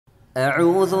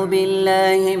أعوذ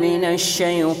بالله من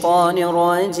الشيطان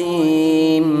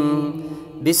الرجيم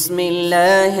بسم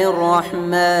الله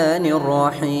الرحمن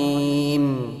الرحيم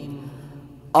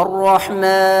الرحمن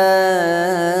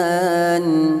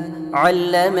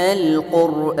علم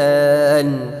القرآن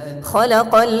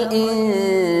خلق الإنسان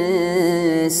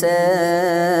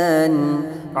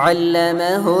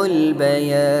علمه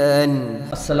البيان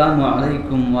السلام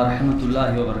عليكم ورحمة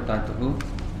الله وبركاته.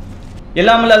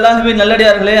 எல்லாம் அல்லாஹ்வின்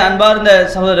நல்லடியார்களே, அன்பார்ந்த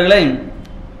சகோதரர்களே,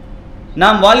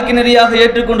 நாம் வாழ்க்கை நெறியாக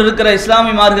ஏற்றுக்கொண்டிருக்கிற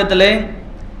இஸ்லாமிய மார்க்கத்திலே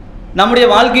நம்முடைய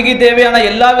வாழ்க்கைக்கு தேவையான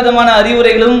எல்லா விதமான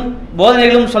அறிவுரைகளும்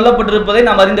போதனைகளும் சொல்லப்பட்டிருப்பதை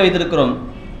நாம் அறிந்து வைத்திருக்கிறோம்.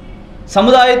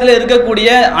 சமுதாயத்தில் இருக்கக்கூடிய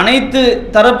அனைத்து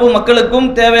தரப்பு மக்களுக்கும்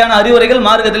தேவையான அறிவுரைகள்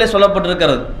மார்க்கத்திலே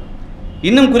சொல்லப்பட்டிருக்கிறது.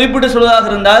 இன்னும் குறிப்பிட்டு சொல்வதாக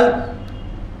இருந்தால்,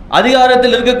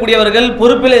 அதிகாரத்தில் இருக்கக்கூடியவர்கள்,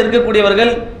 பொறுப்பில்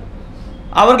இருக்கக்கூடியவர்கள்,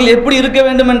 அவர்கள் எப்படி இருக்க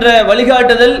வேண்டும் என்ற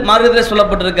வழிகாட்டுதல் மார்க்கத்தில்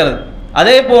சொல்லப்பட்டிருக்கிறது.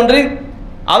 அதே போன்று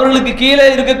அவர்களுக்கு கீழே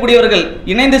இருக்கக்கூடியவர்கள்,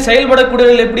 இணைந்து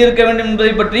செயல்படக்கூடியவர்கள் எப்படி இருக்க வேண்டும் என்பதை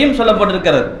பற்றியும்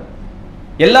சொல்லப்பட்டிருக்கிறது.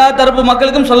 எல்லா தரப்பு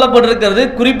மக்களுக்கும் சொல்லப்பட்டிருக்கிறது.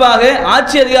 குறிப்பாக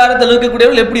ஆட்சி அதிகாரத்தில்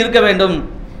இருக்கக்கூடியவர்கள் எப்படி இருக்க வேண்டும்,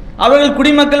 அவர்கள்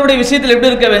குடிமக்களுடைய விஷயத்தில்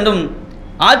எப்படி இருக்க வேண்டும்,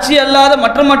 ஆட்சி அல்லாத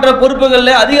மற்ற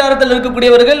பொறுப்புகளில் அதிகாரத்தில்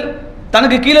இருக்கக்கூடியவர்கள்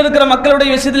தனக்கு கீழே இருக்கிற மக்களுடைய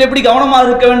விஷயத்தில் எப்படி கவனமாக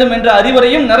இருக்க வேண்டும் என்ற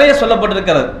அறிவுரையும் நிறைய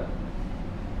சொல்லப்பட்டிருக்கிறது.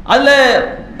 அதில்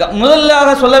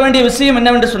முதலாக சொல்ல வேண்டிய விஷயம்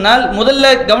என்னவென்று சொன்னால், முதல்ல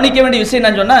கவனிக்க வேண்டிய விஷயம்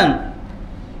என்னன்னு சொன்னால்,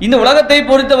 இந்த உலகத்தை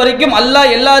பொறுத்த வரைக்கும்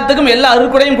அல்லாஹ் எல்லாத்துக்கும் எல்லா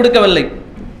அருட்கொடையும் கொடுக்கவில்லை.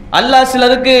 அல்லாஹ்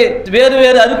சிலருக்கு வேறு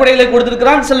வேறு அருட்கொடைகளை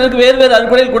கொடுத்திருக்கிறான், சிலருக்கு வேறு வேறு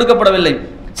அருட்கொடைகள் கொடுக்கப்படவில்லை.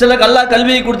 சிலருக்கு அல்லாஹ்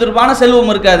கல்வியை கொடுத்திருப்பான,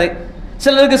 செல்வம் இருக்காது.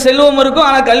 சிலருக்கு செல்வம் இருக்கும்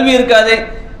ஆனால் கல்வி இருக்காது.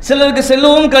 சிலருக்கு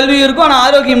செல்வமும் கல்வி இருக்கும் ஆனால்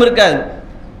ஆரோக்கியம் இருக்காது.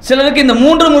 சிலருக்கு இந்த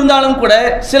மூன்றும் இருந்தாலும் கூட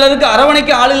சிலருக்கு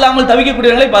அரவணைக்க ஆள் இல்லாமல்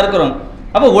தவிக்கக்கூடியவர்களை பார்க்கிறோம்.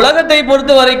 அப்போ உலகத்தை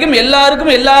பொறுத்த வரைக்கும்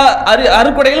எல்லாருக்கும் எல்லா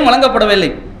அருட்கொடைகளும் வழங்கப்படவில்லை.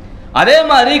 அதே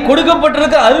மாதிரி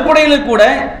கொடுக்கப்பட்டிருக்கிற அருட்கொடைகளுக்கு கூட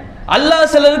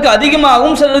அல்லாஹ் சிலருக்கு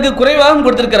அதிகமாகவும் சிலருக்கு குறைவாகவும்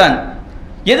கொடுத்திருக்கிறான்.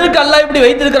 எதற்கு அல்லாஹ் இப்படி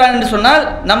வைத்திருக்கிறான் என்று சொன்னால்,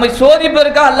 நம்மை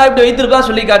சோதிப்பதற்காக அல்லாஹ் இப்படி வைத்திருக்கா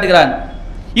சொல்லி காட்டுகிறான்.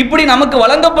 இப்படி நமக்கு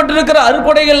வழங்கப்பட்டிருக்கிற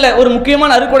அருட்கொடைகள்ல ஒரு முக்கியமான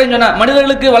அருட்கொடை சொன்னால்,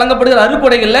 மனிதர்களுக்கு வழங்கப்படுகிற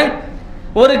அருட்கொடைகள்ல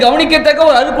ஒரு கவனிக்கத்தக்க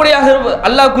ஒரு அருட்கொடையாக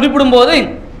அல்லாஹ் குறிப்பிடும் போது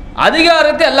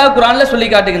அதிகாரத்தை அல்லாஹ் குர்ஆன்ல சொல்லி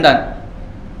காட்டுகின்றான்.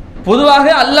 பொதுவாக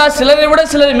அல்லாஹ் சிலரை விட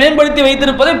சிலரை மேம்படுத்தி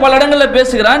வைத்திருப்பதை பல இடங்களில்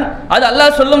பேசுகிறான். அது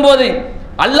அல்லாஹ் சொல்லும் போது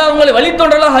அல்லாஹ் உங்களை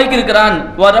வழித்தோன்றலாக ஆக்கியிருக்கிறான்.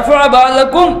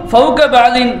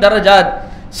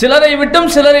 சிலரை விட்டும்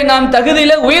சிலரை நாம்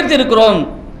தகுதியில உயர்த்தி இருக்கிறோம்.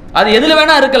 அது எதுல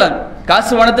வேணா இருக்கலாம்,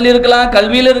 காசு பணத்தில் இருக்கலாம்,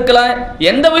 கல்வியில் இருக்கலாம்,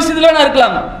 எந்த விஷயத்தில் வேணா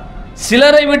இருக்கலாம்.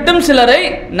 சிலரை விட்டும் சிலரை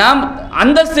நாம்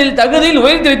அந்தஸ்தில் தகுதியில்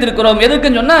உயர்த்தி வைத்திருக்கிறோம்.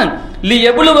 எதுக்குன்னு சொன்னா, லி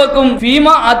எபுலுவக்கும்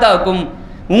ஃபீமா ஆத்தாக்கும்,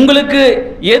 உங்களுக்கு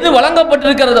எது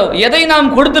வழங்கப்பட்டிருக்கிறதோ, எதை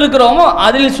நாம் கொடுத்திருக்கிறோமோ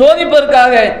அதில்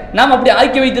சோதிப்பதற்காக நாம் அப்படி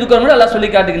ஆக்கி வைத்திருக்கிறோம் என்று அல்லாஹ்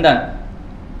சொல்லி காட்டுகின்றான்.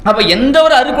 அப்ப எந்த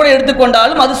ஒரு அருட்கொடை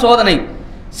எடுத்துக்கொண்டாலும் அது சோதனை.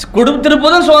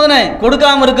 கொடுத்திருப்பதும் சோதனை,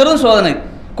 கொடுக்காம இருக்கிறதும் சோதனை.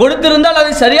 கொடுத்திருந்தால்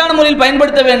அதை சரியான முறையில்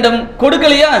பயன்படுத்த வேண்டும்,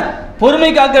 கொடுக்கலையா பொறுமை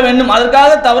காக்க வேண்டும்,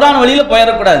 அதற்காக தவறான வழியில்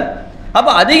போயிடக்கூடாது. அப்ப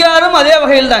அதிகாரம் அதே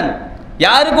வகையில் தான்.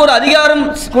 யாருக்கு ஒரு அதிகாரம்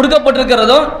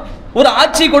கொடுக்கப்பட்டிருக்கிறதோ, ஒரு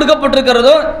ஆட்சி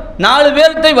கொடுக்கப்பட்டிருக்கிறதோ, 4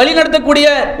 பேர்த்தை வழி நடத்தக்கூடிய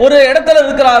ஒரு இடத்துல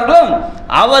இருக்கிறார்களோ,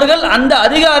 அவர்கள் அந்த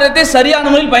அதிகாரத்தை சரியான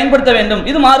முறையில் பயன்படுத்த வேண்டும்.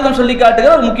 இது மார்க்கம் சொல்லி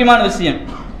காட்டுகிற ஒரு முக்கியமான விஷயம்.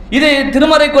 இது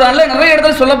திருமறை குர்ஆன்ல நிறைய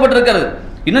இடத்துல சொல்லப்பட்டிருக்கிறது.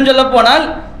 இன்னும் சொல்ல போனால்,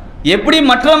 எப்படி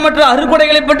மற்ற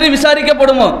அருட்கொடைகளை பற்றி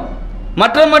விசாரிக்கப்படுமோ,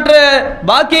 மற்ற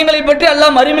பாக்கியங்களை பற்றி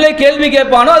அல்லாஹ் மறுமையிலே கேள்வி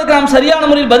கேட்பானோ, அதுக்கு நாம் சரியான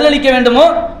முறையில் பதிலளிக்க வேண்டுமோ,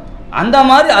 அந்த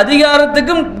மாதிரி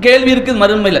அதிகாரத்துக்கும் கேள்வி இருக்குது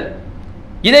மறுமையில்.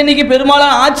 இதை இன்னைக்கு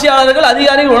பெரும்பாலான ஆட்சியாளர்கள்,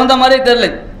 அதிகாரிகள் உணர்ந்த மாதிரி தெரியல.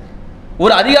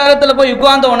 ஒரு அதிகாரத்தில் போய்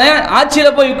உட்கார்ந்த உடனே,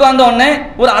 ஆட்சியில் போய் உட்கார்ந்த உடனே,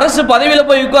 ஒரு அரசு பதவியில்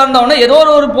போய் உட்கார்ந்த உடனே, ஏதோ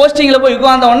ஒரு போஸ்டிங்கில் போய்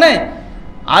உட்கார்ந்த உடனே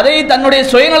அதை தன்னுடைய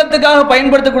சுயநலத்துக்காக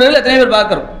பயன்படுத்தக்கூடியவர்கள் எத்தனை பேர்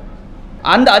பார்க்கிறோம்.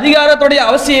 அந்த அதிகாரத்துடைய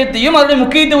அவசியத்தையும் அதனுடைய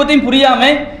முக்கியத்துவத்தையும் புரியாம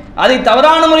அதை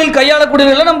தவறான முறையில்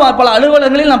கையாளக்கூடியவர்களை நம்ம பல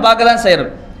அலுவலகங்களில் நம்ம பார்க்க தான்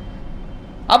செய்யறோம்.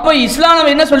 அப்போ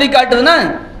இஸ்லாம் என்ன சொல்லி காட்டுதுன்னா,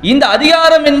 இந்த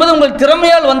அதிகாரம் என்பது உங்கள்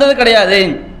திறமையால் வந்தது கிடையாது,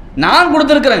 நான்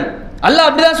கொடுத்திருக்கிறேன். அல்லாஹ்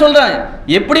அப்படிதான் சொல்றான்.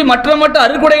 எப்படி மற்ற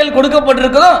அருட்கொடைகள்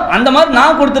கொடுக்கப்பட்டிருக்கிறதோ அந்த மாதிரி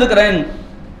நான் கொடுத்திருக்கிறேன்.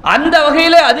 அந்த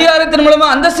வகையில அதிகாரத்தின் மூலமா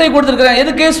அந்தஸ்தை கொடுத்திருக்கிறேன்.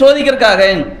 எதுக்கு?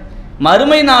 சோதிக்கிறதுக்காக.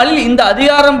 மறுமை நாளில் இந்த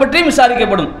அதிகாரம் பற்றி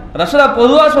விசாரிக்கப்படும். ரசூலா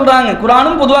பொதுவாக சொல்றாங்க,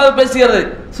 குர்ஆனும் பொதுவாக பேசுகிறது.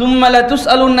 சும்மல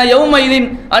துஸ்அலுன்ன யௌமைதின்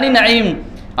அனின் நஈம்,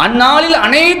 அந்நாளில்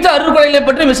அனைத்து அருட்கொடைகளை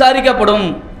பற்றி விசாரிக்கப்படும்.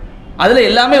 அதுல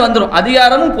எல்லாமே வந்துடும்,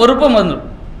 அதிகாரமும் பொறுப்பும் வந்துடும்.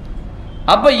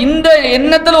 அப்ப இந்த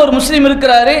எண்ணத்தில் ஒரு முஸ்லீம்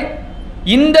இருக்கிறாரு,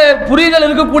 இந்த புரிதல்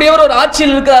இருக்கக்கூடியவர் ஒரு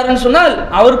ஆட்சியில் இருக்கிறாருன்னு சொன்னால்,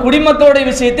 அவர் குடிமக்களுடைய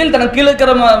விஷயத்தில், தனக்கு கீழே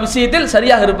இருக்கிற விஷயத்தில்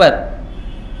சரியாக இருப்பார்.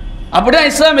 அப்படிதான்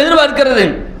இஸ்லாம் எதிர்பார்க்கிறது.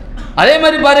 அதே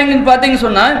மாதிரி பார்த்தீங்கன்னு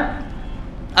சொன்னா,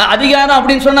 அதிகாரம்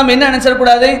அப்படின்னு சொன்னா நம்ம என்ன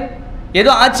நினைச்சிடக்கூடாது,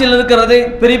 ஏதோ ஆட்சியில் இருக்கிறது,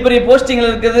 பெரிய பெரிய போஸ்டிங்கில்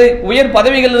இருக்கிறது, உயர்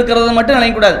பதவிகள் இருக்கிறது மட்டும்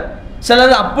நினைக்கக்கூடாது.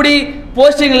 சிலர் அப்படி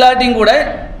போஸ்டிங் இல்லாட்டியும் கூட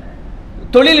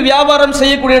தொழில் வியாபாரம்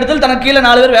செய்யக்கூடிய இடத்தில் தனக்கு கீழே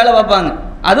 4 பேர் வேலை பார்ப்பாங்க.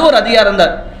 அது ஒரு அதிகாரம்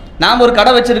தான். நாம் ஒரு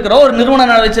கடை வச்சிருக்கிறோம், ஒரு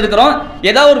நிறுவனம் வச்சிருக்கிறோம்,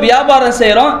 ஏதாவது ஒரு வியாபாரம்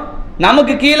செய்கிறோம்,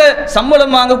 நமக்கு கீழே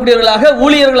சம்பளம் வாங்கக்கூடியவர்களாக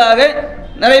ஊழியர்களாக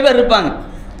நிறைய பேர் இருப்பாங்க.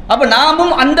 அப்போ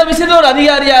நாமும் அந்த விஷயத்தில் ஒரு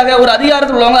அதிகாரியாக ஒரு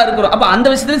அதிகாரத்தில் உள்ளவங்களா இருக்கிறோம். அப்போ அந்த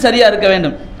விஷயத்திலும் சரியா இருக்க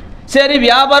வேண்டும். சரி,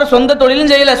 வியாபாரம் சொந்த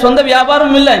தொழிலும் செய்யல, சொந்த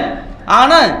வியாபாரம் இல்லை,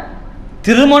 ஆனால்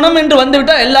திருமணம் என்று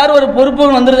வந்துவிட்டால் எல்லாரும் ஒரு பொறுப்பு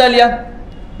வந்துருதா இல்லையா?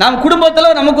 நாம்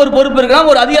குடும்பத்தில் நமக்கு ஒரு பொறுப்பு இருக்கிறோம்,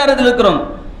 ஒரு அதிகாரத்தில் இருக்கிறோம்.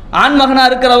 ஆண் மகனாக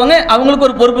இருக்கிறவங்க அவங்களுக்கு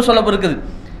ஒரு பொறுப்பு சொல்லப்பட்டிருக்குது.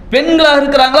 பெண்களாக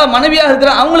இருக்கிறாங்களா, மனைவியாக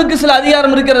இருக்கிறாங்க, அவங்களுக்கு சில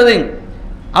அதிகாரம் இருக்கிறது.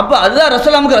 அப்போ அதுதான்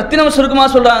ரசூல் நமக்கு ரத்தினம் சுருக்கமாக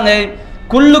சொல்றாங்க,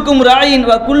 குல்லுக்கும் ராயின்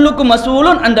வ குல்லுக்கும்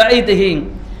மசூலுன் அன் ரஅய்திஹி,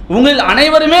 உங்களில்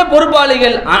அனைவருமே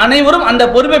பொறுப்பாளிகள், அனைவரும் அந்த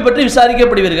பொறுப்பை பற்றி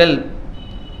விசாரிக்கப்படுவீர்கள்.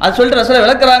 அது சொல்லிட்டு ரசூல்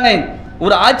விளக்குறாங்க,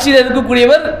 ஒரு ஆட்சியில்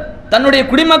இருக்கக்கூடியவர் தன்னுடைய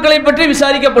குடிமக்களை பற்றி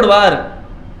விசாரிக்கப்படுவார்.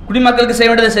 குடிமக்களுக்கு செய்ய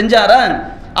வேண்டியதை செஞ்சாரா,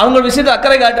 அவங்க விஷயத்தை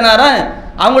அக்கறை காட்டினாரா,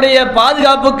 அவங்களுடைய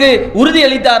பாதுகாப்புக்கு உறுதி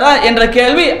அளித்தாரா என்ற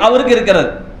கேள்வி அவருக்கு இருக்கிறது.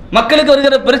 மக்களுக்கு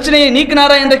வருகிற பிரச்சனையை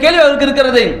நீக்கினாரா என்ற கேள்வி அவருக்கு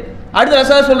இருக்கிறது. அடுத்த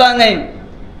ரசூல் சொல்றாங்க,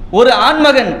 ஒரு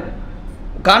ஆண்மகன்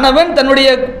கணவன் தன்னுடைய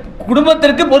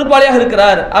குடும்பத்திற்கு பொறுப்பாளியாக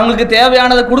இருக்கிறார், அவங்களுக்கு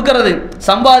தேவையானதை கொடுக்கிறது,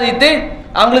 சம்பாதித்து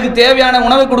அவங்களுக்கு தேவையான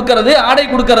உணவை கொடுக்கிறது, ஆடை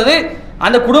கொடுக்கிறது,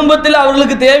 அந்த குடும்பத்தில்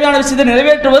அவர்களுக்கு தேவையான விஷயத்தை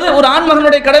நிறைவேற்றுவது ஒரு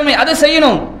ஆண்மகனுடைய கடமை, அதை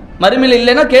செய்யணும். மறுமையில்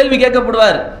இல்லைன்னா கேள்வி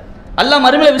கேட்கப்படுவார். அல்லாஹ்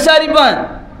மறுமையில விசாரிப்பான்.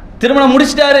 திருமணம்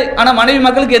முடிச்சிட்டாரு, ஆனால் மனைவி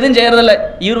மக்களுக்கு எதுவும் செய்யறதில்லை,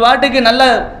 இவர் வாட்டுக்கு நல்ல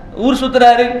ஊர்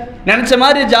சுத்துறாரு, நினைச்ச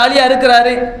மாதிரி ஜாலியா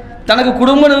இருக்கிறாரு, தனக்கு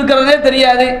குடும்பம் இருக்கிறதே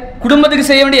தெரியாது, குடும்பத்துக்கு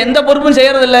செய்ய வேண்டிய எந்த பொறுப்பும்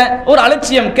செய்யறதில்ல, ஒரு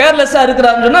அலட்சியம் கேர்லெஸ்ஸா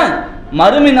இருக்கிறாருன்னு சொன்னா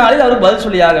மறுமை நாளில் அவருக்கு பதில்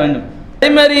சொல்லி ஆக வேண்டும். அதே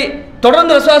மாதிரி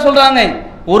தொடர்ந்து ரசூல் சொல்றாங்க,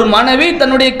 ஒரு மனைவி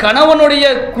தன்னுடைய கணவனுடைய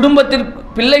குடும்பத்திற்கு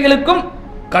பிள்ளைகளுக்கும்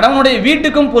கணவனுடைய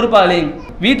வீட்டுக்கும் பொறுப்பாளி.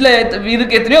 வீட்டில்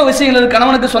இருக்கு எத்தனையோ விஷயங்கள் இருக்கு,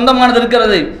 கணவனுக்கு சொந்தமானது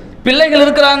இருக்கிறது, பிள்ளைகள்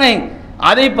இருக்கிறாங்க,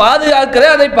 அதை பாதுகாக்கிற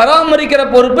அதை பராமரிக்கிற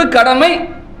பொறுப்பு கடமை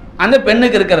அந்த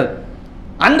பெண்ணுக்கு இருக்கிறது.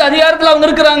 அந்த அதிகாரத்தில் அவங்க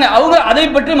இருக்கிறாங்க, அவங்க அதை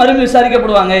பற்றி மறுபடியும்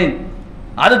விசாரிக்கப்படுவாங்க.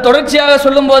 அது தொடர்ச்சியாக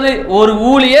சொல்லும் போது ஒரு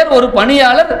ஊழியர் ஒரு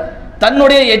பணியாளர்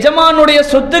தன்னுடைய எஜமானுடைய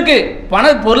சொத்துக்கு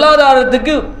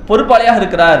பொருளாதாரத்துக்கு பொறுப்பாளியாக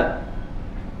இருக்கிறார்.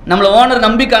 நம்மளை ஓனர்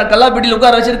நம்பி கல்லாப்பட்டியில்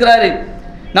உட்கார வச்சிருக்கிறாரு,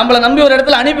 நம்மளை நம்பி ஒரு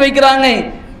இடத்துல அனுப்பி வைக்கிறாங்க,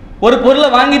 ஒரு பொருளை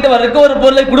வாங்கிட்டு வர்றதுக்கு ஒரு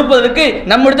பொருளை கொடுப்பதற்கு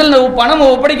நம்ம இடத்துல பணம்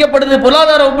ஒப்படைக்கப்படுது,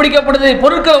 பொருளாதாரம் ஒப்படைக்கப்படுது,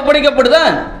 பொருட்கள் ஒப்படைக்கப்படுதா,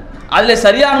 அதில்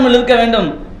சரியான இருக்க வேண்டும்,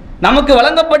 நமக்கு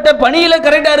வழங்கப்பட்ட பணியில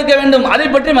கரெக்டா இருக்க வேண்டும், அதை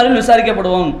பற்றி மறுபடியும்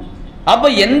விசாரிக்கப்படுவோம். அப்ப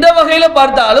எந்த வகையில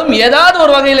பார்த்தாலும் ஏதாவது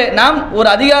ஒரு வகையில நாம் ஒரு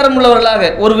அதிகாரம்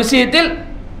உள்ளவர்களாக ஒரு விஷயத்தில்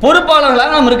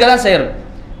பொறுப்பாளர்களாக நாம் இருக்கதான் செய்யறோம்.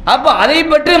 அப்ப அதை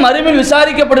பற்றி மறுபடியும்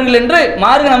விசாரிக்கப்படுங்கள் என்று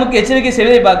மார்க்க நமக்கு எச்சரிக்கை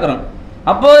செய்வதை பார்க்கிறோம்.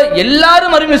 அப்போ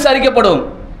எல்லாரும் மறுபடியும் விசாரிக்கப்படும்.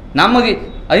 நமக்கு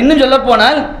இன்னும் சொல்ல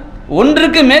போனால்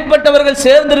ஒன்றுக்கு மேற்பட்டவர்கள்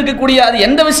சேர்ந்து இருக்கக்கூடிய அது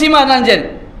எந்த விஷயமா இருந்தாலும் சரி,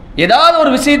 ஏதாவது ஒரு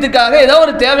விஷயத்துக்காக ஏதாவது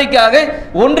ஒரு தேவைக்காக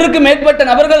ஒன்றுக்கு மேற்பட்ட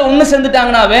நபர்கள் ஒன்று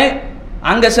சேர்ந்துட்டாங்கன்னாவே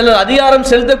அங்கே சிலர் அதிகாரம்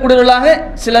செலுத்தக்கூடியவர்களாக,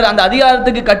 சிலர் அந்த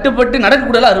அதிகாரத்துக்கு கட்டுப்பட்டு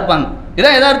நடக்கக்கூடியவர்களாக இருப்பாங்க.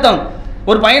 இதான் எதார்த்தம்.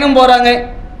 ஒரு பயணம் போகிறாங்க,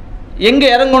 எங்கே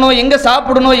இறங்கணும், எங்கே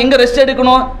சாப்பிடணும், எங்கே ரெஸ்ட்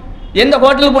எடுக்கணும், எந்த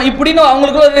ஹோட்டலுக்கு போ, இப்படின்னு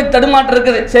அவங்களுக்குள்ள ஒரு தடுமாற்றம்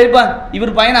இருக்குது. சரிப்பா,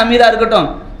 இவர் பயணம் அமீராக இருக்கட்டும்,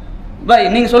 பாய்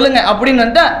நீங்கள் சொல்லுங்கள் அப்படின்னு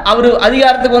வந்துட்டு அவர்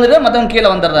அதிகாரத்துக்கு வந்துட்டு மற்றவங்க கீழே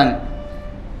வந்துடுறாங்க.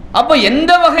 அப்போ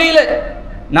எந்த வகையில்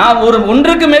நான்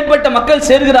ஒன்றுக்கு மேற்பட்ட மக்கள்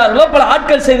சேர்கிறார்களோ, பல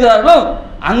ஆட்கள் சேர்கிறார்களோ,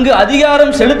 அங்கு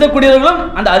அதிகாரம் செலுத்தக்கூடியவர்களும்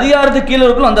அந்த அதிகாரத்துக்கு கீழே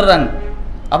இருக்கணும் வந்துடுறாங்க.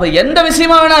 அப்போ எந்த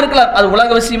விஷயமா வேணா இருக்கலாம், அது உலக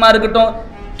விஷயமா இருக்கட்டும்,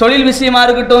 தொழில் விஷயமா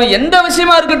இருக்கட்டும், எந்த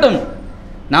விஷயமா இருக்கட்டும்,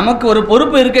 நமக்கு ஒரு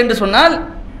பொறுப்பு இருக்கு என்று சொன்னால்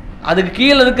அதுக்கு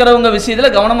கீழே இருக்கிறவங்க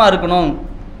விஷயத்தில் கவனமாக இருக்கணும்,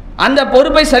 அந்த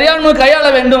பொறுப்பை சரியான கையாள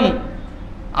வேண்டும்.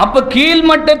 அப்போ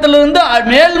கீழ்மட்டத்திலிருந்து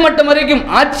மேல் மட்டம் வரைக்கும்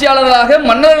ஆட்சியாளர்களாக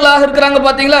மன்னர்களாக இருக்கிறாங்க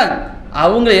பார்த்தீங்களா,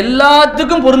 அவங்க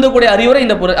எல்லாத்துக்கும் பொருந்தக்கூடிய அறிவுரை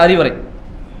இந்த அறிவுரை.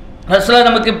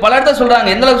 நமக்கு பல இடத்துல சொல்றாங்க.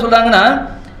 எந்த அளவுக்கு சொல்றாங்கன்னா,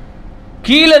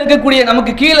 கீழே இருக்கக்கூடிய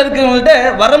நமக்கு கீழே இருக்கிறவங்கள்ட்ட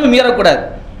வரம்பு மீறக்கூடாது.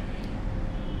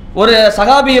 ஒரு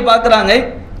சஹாபியை பார்க்குறாங்க,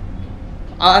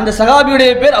 அந்த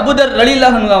சஹாபியுடைய பேர் அபூதர்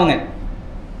ரலியல்லாஹு அன்ஹு.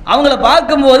 அவங்கள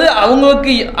பார்க்கும்போது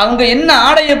அவங்க என்ன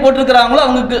ஆடையை போட்டிருக்கிறாங்களோ,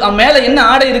 அவங்களுக்கு மேலே என்ன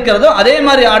ஆடை இருக்கிறதோ அதே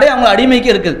மாதிரி ஆடை அவங்க அடிமைக்கு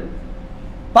இருக்குது.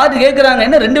 பார்த்து கேட்குறாங்க,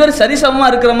 என்ன 2 பேரும்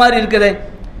சரிசமமாக இருக்கிற மாதிரி இருக்குதே,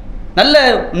 நல்ல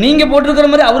நீங்கள் போட்டிருக்கிற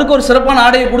மாதிரி அவருக்கு ஒரு சிறப்பான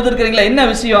ஆடையை கொடுத்துருக்கிறீங்களா, என்ன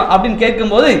விஷயம் அப்படின்னு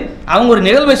கேட்கும்போது அவங்க ஒரு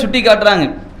நிகழ்வை சுட்டி காட்டுறாங்க.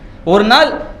 ஒரு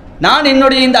நாள் நான்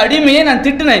என்னுடைய இந்த அடிமையை நான்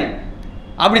திட்டினேன்.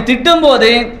 அப்படி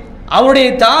திட்டும்போது அவருடைய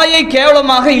தாயை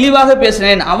கேவலமாக இழிவாக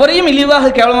பேசினேன், அவரையும்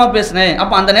இழிவாக கேவலமாக பேசினேன்.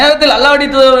 அப்போ அந்த நேரத்தில்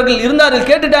அல்லாஹ்வுடையவர்கள் இருந்தார்கள்,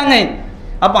 கேட்டுட்டாங்க.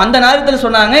 அப்போ அந்த நேரத்தில்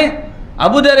சொன்னாங்க,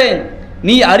 அபூதரே,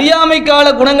 நீ அறியாமை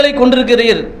கால குணங்களை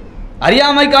கொண்டிருக்கிறீர்,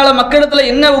 அறியாமை கால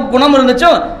மக்களிடத்தில் என்ன குணம்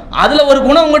இருந்துச்சோ அதில் ஒரு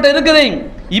குணம் உங்கள்கிட்ட இருக்குது.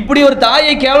 இப்படி ஒரு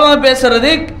தாயை கேவலமாக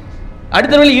பேசுறது,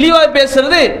 அடுத்தவர்கள் இழிவாக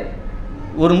பேசுறது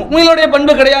ஒரு முஃமினுடைய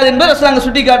பண்பு கிடையாது என்பதை ரசூலுல்லாஹ்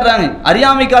சுட்டி காட்டுறாங்க.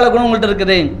 அறியாமை கால குணம் உங்கள்கிட்ட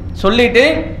இருக்குது சொல்லிட்டு,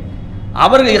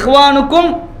 அவர்கள்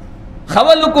இஹ்வானுக்கும்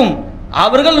ஹவலுக்கும்,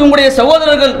 அவர்கள் உங்களுடைய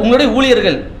சகோதரர்கள், உங்களுடைய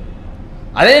ஊழியர்கள்.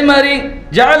 அதே மாதிரி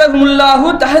ஜஅலஹுமுல்லாஹு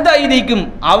தஹத ஐதீக்கும்,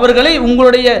 அவர்களை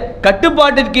உங்களுடைய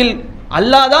கட்டுப்பாட்டிற்கு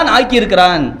அல்லாஹ் தான் ஆக்கி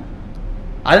இருக்கிறான்.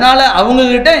 அதனால அவங்க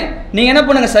கிட்ட நீங்க என்ன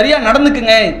பண்ணுங்க, சரியா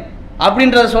நடந்துக்குங்க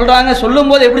அப்படின்றத சொல்றாங்க.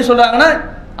 சொல்லும்போது எப்படி சொல்றாங்கன்னா,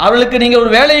 அவர்களுக்கு நீங்க ஒரு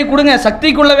வேலையை கொடுங்க,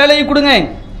 சக்திக்குள்ள வேலையை கொடுங்க.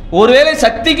 ஒருவேளை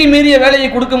சக்திக்கு மீறிய வேலையை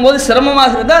கொடுக்கும்போது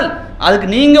சிரமமாக இருந்தால் அதுக்கு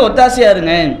நீங்க ஒத்தாசையா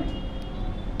இருங்க.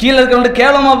 கீழே இருக்கிறவங்க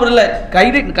கேவலமா புரியல,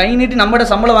 கை நீட்டி நம்மகிட்ட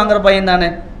சம்பளம் வாங்குற பையன் தானே,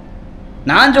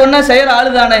 நான் சொன்னா செய்யற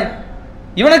ஆளு தானே,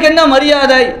 இவனுக்கு என்ன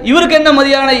மரியாதை, இவருக்கு என்ன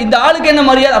மரியாதை, இந்த ஆளுக்கு என்ன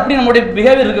மரியாதை, அப்படி நம்முடைய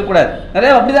பிஹேவியர் இருக்கக்கூடாது.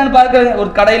 நிறைய அப்படிதான் பார்க்குறேன். ஒரு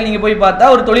கடையில் நீங்க போய் பார்த்தா,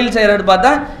 ஒரு தொழில் செய்யறது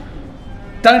பார்த்தா,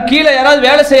 தன் கீழே யாராவது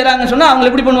வேலை செய்யறாங்கன்னு சொன்னா அவங்க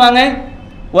எப்படி பண்ணுவாங்க,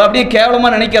 அப்படியே கேவலமா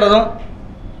நினைக்கிறதும்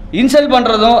இன்சல்ட்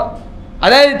பண்றதும்,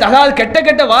 அதாவது தகாத கெட்ட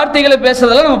கெட்ட வார்த்தைகளை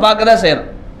பேசுறதெல்லாம் நம்ம பார்க்க தான் செய்யறோம்.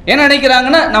 என்ன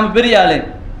நினைக்கிறாங்கன்னா நம்ம பெரிய ஆளு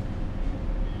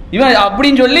இவன்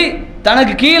அப்படின்னு சொல்லி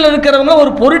தனக்கு கீழே இருக்கிறவங்க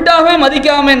ஒரு பொருட்டாகவே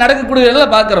மதிக்காம நடக்கக்கூடியவர்களை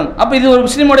பார்க்கிறோம். அப்ப இது ஒரு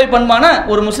முஸ்லீமுடைய பண்பான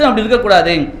ஒரு முஸ்லீம் அப்படி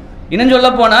இருக்கக்கூடாது. இன்னும் சொல்ல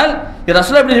போனால்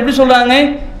ரசூல் எப்படி சொல்றாங்க,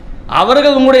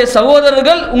 அவர்கள் உங்களுடைய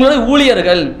சகோதரர்கள், உங்களுடைய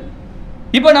ஊழியர்கள்.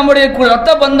 இப்ப நம்முடைய ரத்த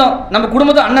பந்தம், நம்ம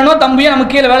குடும்பத்தை அண்ணனோ தம்பியோ நம்ம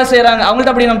கீழே வேலை செய்யறாங்க,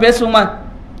 அவங்கள்ட்ட அப்படி நம்ம பேசுவோமா?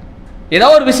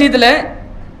 ஏதாவது ஒரு விஷயத்துல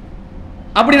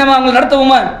அப்படி நம்ம அவங்க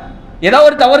நடத்துவோமா? ஏதாவது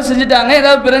ஒரு தவறு செஞ்சுட்டாங்க,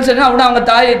 ஏதாவது பிறன் செஞ்சா அப்படின்னா அவங்க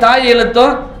தாயை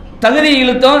இழுத்தோம், தகுதி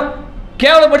இழுத்தோம்,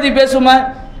 கேவலப்படுத்தி பேசுவோமா?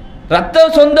 ரத்த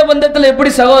சொந்த பந்தத்தில் எப்படி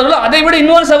சகோதரர்களோ அதை விட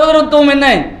இன்னொரு சகோதரத்துவம் என்ன,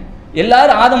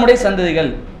 எல்லாரும் ஆதமுடைய சந்ததிகள்.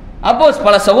 அப்போ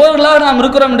பல சகோதரர்களாக நாம்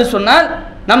இருக்கிறோம் என்று சொன்னால்,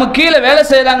 நம்ம கீழே வேலை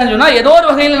செய்யறாங்கன்னு சொன்னால், ஏதோ ஒரு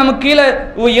வகையில் நம்ம கீழே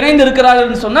இணைந்து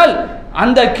இருக்கிறார்கள் சொன்னால்,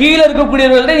 அந்த கீழே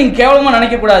இருக்கக்கூடியவர்களை நீங்க கேவலமா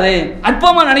நினைக்க கூடாது,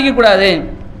 அற்பமா நினைக்க கூடாது.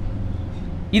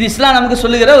 இது இஸ்லாம் நமக்கு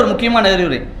சொல்லுகிற ஒரு முக்கியமான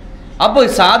அறிவுரை. அப்போ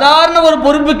சாதாரண ஒரு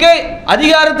பொறுப்புக்கே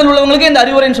அதிகாரத்தில் உள்ளவங்களுக்கு இந்த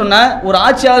அறிவுரைன்னு சொன்னா ஒரு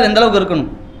ஆட்சியாளர் எந்த அளவுக்கு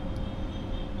இருக்கணும்.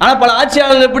 ஆனா பல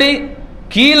ஆட்சியாளர்கள் எப்படி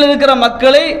கீழே இருக்கிற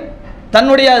மக்களை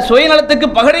தன்னுடைய சுயநலத்துக்கு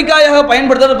பகடைக்காயாக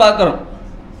பயன்படுத்துறதை பார்க்கிறோம்.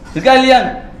 இருக்கா இல்லையா?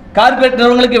 கார்பரேட்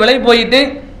நிறுவனங்களுக்கு விலை போயிட்டு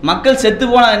மக்கள் செத்து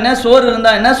போனா என்ன, சோறு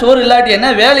இருந்தா என்ன, சோறு இல்லாட்டி என்ன,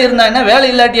 வேலை இருந்தா என்ன, வேலை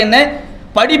இல்லாட்டி என்ன,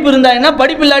 படிப்பு இருந்தா என்ன,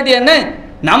 படிப்பு இல்லாட்டி என்ன,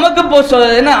 நமக்கு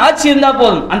என்ன ஆட்சி இருந்தா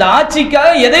போதும், அந்த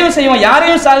ஆட்சிக்காக எதையும் செய்வோம்,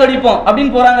 யாரையும் சாகடிப்போம்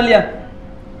அப்படின்னு போறாங்க இல்லையா?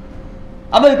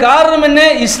 அப்ப காரணம் என்ன?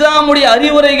 இஸ்லாமுடைய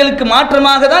அறிவுரைகளுக்கு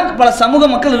மாற்றமாக தான் பல சமூக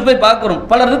மக்கள் இருப்பதை பார்க்கிறோம்,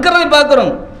 பலர் இருக்கிறதை பார்க்கிறோம்.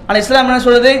 ஆனா இஸ்லாம் என்ன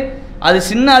சொல்றது, அது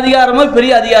சின்ன அதிகாரமோ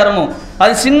பெரிய அதிகாரமோ,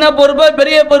 அது சின்ன பொறுப்போ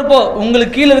பெரிய பொறுப்போ,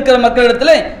 உங்களுக்கு கீழே இருக்கிற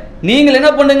மக்களிடத்துல நீங்கள் என்ன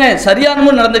பண்ணுங்க, சரியான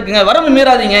முறை நடந்துக்குங்க, வரம்பு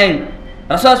மீறாதீங்க.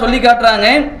 ரசூல் சொல்லி காட்டுறாங்க,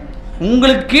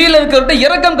 உங்களுக்கு கீழே இருக்கிறவர்கிட்ட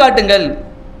இரக்கம் காட்டுங்கள்.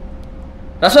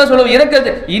 ரசூல் சொல்லுவாங்க,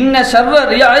 இரக்கத்தை இன்ன ஷர்ர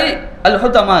ரியாய் அல்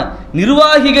ஹுதமா,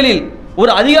 நிர்வாகிகளில்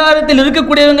ஒரு அதிகாரத்தில்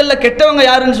இருக்கக்கூடியவங்கள கெட்டவங்க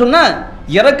யாருன்னு சொன்னா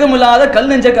இரக்கமில்லாத கல்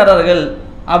நெஞ்சக்காரர்கள்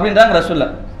அப்படின்றாங்க ரசூல்.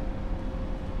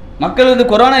 மக்களுக்கு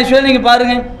கொரோனா இஷ்யூ நீங்க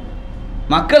பாருங்க,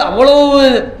 மக்கள் அவ்வளவு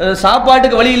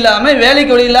சாப்பாட்டுக்கு வழி இல்லாம,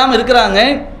 வேலைக்கு வழி இல்லாம இருக்கிறாங்க.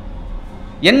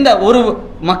 எந்த ஒரு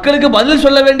மக்களுக்கு பதில்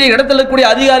சொல்ல வேண்டிய இடத்துல இருக்கக்கூடிய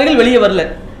அதிகாரிகள் வெளியே வரல,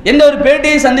 எந்த ஒரு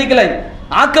பேட்டியை சந்திக்கல,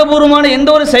 ஆக்கப்பூர்வமான எந்த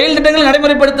ஒரு செயல் திட்டங்களும்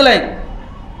நடைமுறைப்படுத்தல.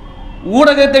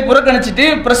 ஊடகத்தை புறக்கணிச்சிட்டு,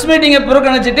 பிரஸ் மீட்டிங்கை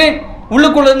புறக்கணிச்சிட்டு,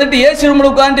 உள்ளுக்குள்ள இருந்துட்டு ஏசி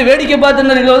ரூம்ல உட்காந்து வேடிக்கை பார்த்து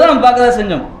நிகழ்வு தான் நம்ம பார்க்க தான்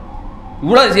செஞ்சோம்.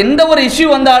 இவ்வளவு எந்த ஒரு இஷ்யூ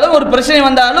வந்தாலும், ஒரு பிரச்சனை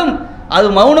வந்தாலும் அது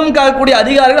மௌனம் காக்கக்கூடிய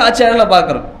அதிகாரிகள் ஆட்சியாளர்களை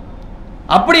பார்க்கிறோம்.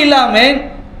 அப்படி இல்லாம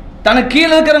தனக்கு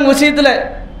கீழே இருக்கிற விஷயத்துல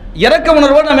இறக்க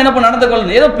உணர்வோடு நம்ம என்ன நடந்து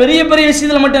கொள்ளணும். ஏதோ பெரிய பெரிய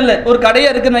விஷயத்துல மட்டும் இல்லை, ஒரு கடையா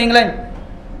இருக்குன்னு வைங்களேன்,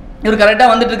 இவர்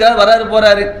கரெக்டாக வந்துட்டு இருக்காரு, வராரு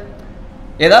போறாரு,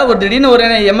 ஏதாவது ஒரு திடீர்னு ஒரு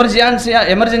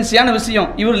எமர்ஜென்சியான விஷயம்,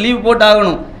 இவர் லீவ் போட்டு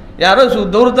ஆகணும், யாரோ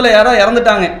தூரத்தில் யாரோ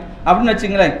இறந்துட்டாங்க அப்படின்னு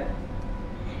வச்சுங்களேன்,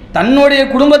 தன்னுடைய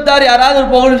குடும்பத்தார் யாராவது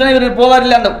போகணும்னு சொன்னால் இவர் போவார்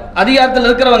இல்லை, அந்த அதிகாரத்தில்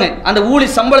இருக்கிறவங்க, அந்த ஊழி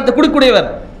சம்பளத்தை கொடுக்கக்கூடியவர்.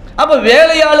 அப்போ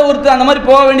வேலையால் ஒருத்தர் அந்த மாதிரி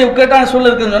போக வேண்டிய இக்கட்டான சூழல்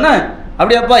இருக்குதுன்னு சொன்னால்,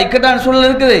 அப்படியாப்பா இக்கட்டான சூழல்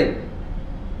இருக்குது,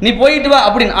 நீ போயிட்டு வா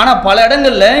அப்படின்னு. ஆனால் பல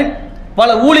இடங்கள்ல பல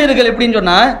ஊழியர்கள் எப்படின்னு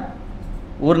சொன்னால்,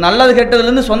 ஒரு நல்லது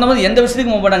கெட்டதுலேருந்து சொந்தமாக எந்த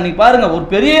விஷயத்துக்கும் போக மாட்டாங்க. நீங்கள் பாருங்கள், ஒரு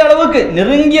பெரிய அளவுக்கு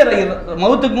நெருங்கிய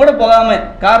மவுத்துக்கும் கூட போகாம,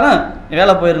 காரணம்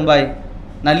வேலை போயிரும் பாய்,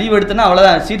 நான் லீவ் எடுத்தேன்னா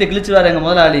அவ்வளோதான், சீட்டை கிழிச்சுவார் எங்கள்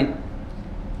முதலாளி.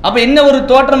 அப்போ என்ன ஒரு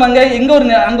தோற்றம் அங்கே,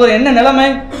 அங்கே ஒரு என்ன நிலைமை?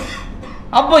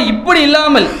 அப்போ இப்படி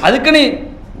இல்லாமல் அதுக்குன்னு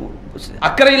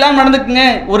அக்கறை இல்லாமல் நடந்துக்குங்க.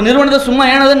 ஒரு நிறுவனத்தை சும்மா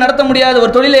ஏனதுன்னு நடத்த முடியாது,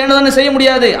 ஒரு தொழிலை ஏனதுன்னு செய்ய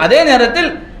முடியாது. அதே நேரத்தில்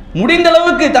முடிந்த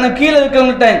அளவுக்கு தனக்கு கீழே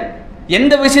இருக்கவங்கள்ட்ட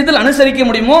எந்த விஷயத்தில் அனுசரிக்க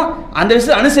முடியுமோ அந்த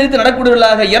விஷயத்தை அனுசரித்து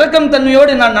நடக்கூடியவர்களாக இரக்கம்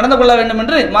தன்மையோடு நான் நடந்து கொள்ள வேண்டும்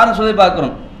என்று மாறன் சொல்லி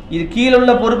பார்க்கிறோம். இது கீழே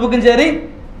உள்ள பொறுப்புக்கும் சரி,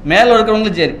 மேலே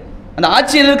இருக்கிறவங்களுக்கும் சரி, அந்த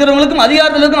ஆட்சியில் இருக்கிறவங்களுக்கும்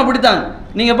அதிகாரத்தில் இருக்கும் அப்படித்தான்.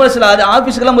 நீங்கள் இப்போ சில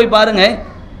ஆஃபீஸ்க்கெல்லாம் போய் பாருங்க,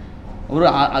 ஒரு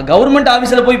கவர்மெண்ட்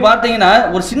ஆஃபீஸில் போய் பார்த்தீங்கன்னா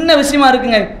ஒரு சின்ன விஷயமா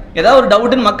இருக்குங்க, ஏதாவது ஒரு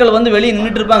டவுட்டுன்னு மக்கள் வந்து வெளியே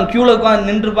நின்றுட்டு இருப்பாங்க, க்யூவில் உட்காந்து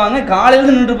நின்றுருப்பாங்க,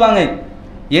 காலையிலேருந்து நின்றுருப்பாங்க,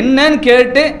 என்னன்னு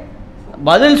கேட்டு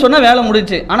பதில் சொன்னால் வேலை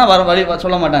முடிச்சு. ஆனால் வழி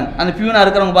சொல்ல மாட்டாங்க. அந்த பியூனாக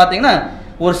இருக்கிறவங்க பார்த்தீங்கன்னா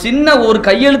ஒரு சின்ன ஒரு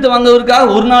கையெழுத்து வாங்குவதற்காக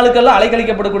ஒரு நாளுக்கெல்லாம்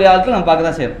அலைக்கழிக்கப்படக்கூடிய ஆட்கள் நம்ம பார்க்க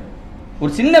தான் செய்யறோம்.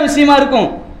 ஒரு சின்ன விஷயமா இருக்கும்,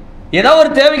 ஏதோ ஒரு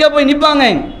தேவைக்காக போய் நிற்பாங்க.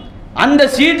 அந்த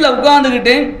சீட்டில்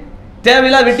உட்காந்துக்கிட்டு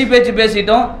தேவையில்லாத வெட்டி பேச்சு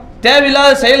பேசிட்டோம்,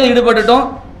 தேவையில்லாத செயலில் ஈடுபட்டுட்டோம்.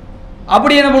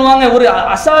 அப்படி என்ன பண்ணுவாங்க, ஒரு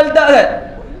அசால்ட்டாக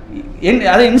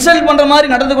அதை இன்சல்ட் பண்ணுற மாதிரி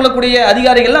நடந்து கொள்ளக்கூடிய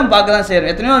அதிகாரிகள்லாம் பார்க்க தான்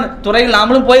செய்யறோம். எத்தனையோ துறைகள்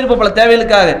நாமளும் போயிருப்போம், பல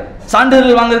தேவைகளுக்காக,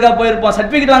 சான்றிதழ் வாங்குறதுக்காக போயிருப்போம்,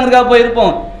 சர்டிஃபிகேட் வாங்குறதுக்காக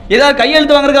போயிருப்போம், ஏதாவது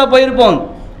கையெழுத்து வாங்குறதுக்காக போயிருப்போம்.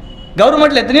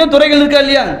 கவர்மெண்ட்டில் எத்தனையோ துறைகள் இருக்கா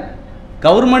இல்லையா?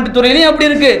 கவர்மெண்ட் துறையிலையும் அப்படி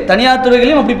இருக்கு, தனியார்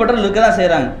துறைகளையும் அப்படிப்பட்டவர்கள் இருக்க தான்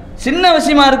செய்கிறாங்க. சின்ன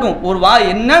விஷயமா இருக்கும், ஒரு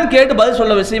என்னன்னு கேட்டு பதில்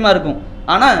சொல்ல விஷயமா இருக்கும்,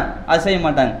 ஆனால் அது செய்ய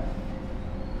மாட்டாங்க.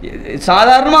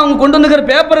 சாதாரணமாக அவங்க கொண்டு வந்துக்கிற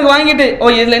பேப்பருக்கு வாங்கிட்டு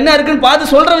இதில் என்ன இருக்குன்னு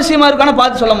பார்த்து சொல்கிற விஷயமா இருக்கும், ஆனால்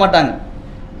பார்த்து சொல்ல மாட்டாங்க.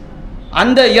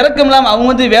 அந்த இறக்கம் இல்லாமல் அவங்க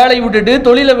வந்து வேலையை விட்டுட்டு,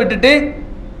 தொழிலை விட்டுட்டு,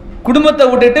 குடும்பத்தை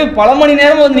விட்டுட்டு பல மணி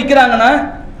நேரம் வந்து நிற்கிறாங்கன்னா,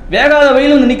 வேகாத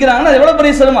வெயில் வந்து நிற்கிறாங்கன்னா, அது எவ்வளோ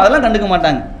பெரிய சிரமம், அதெல்லாம் கண்டுக்க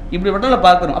மாட்டாங்க. இப்படிப்பட்டவங்களை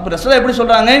பார்க்குறோம். அப்போ ரசூலுல்லாஹ் எப்படி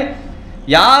சொல்கிறாங்க,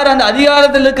 யார் அந்த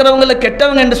அதிகாரத்தில் இருக்கிறவங்கள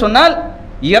கெட்டவங்க என்று சொன்னால்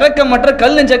இரக்கமற்ற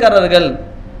கல் நெஞ்சக்காரர்கள்.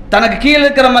 தனக்கு கீழே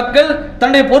இருக்கிற மக்கள்,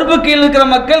 தன்னுடைய பொறுப்பு கீழே இருக்கிற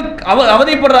மக்கள்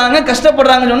அவதிப்படுறாங்க,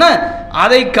 கஷ்டப்படுறாங்கன்னு சொன்னால்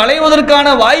அதை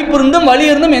களைவதற்கான வாய்ப்பு இருந்தும் வழி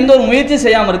இருந்தும் எந்த ஒரு முயற்சியும்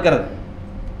செய்யாமல் இருக்கிறது,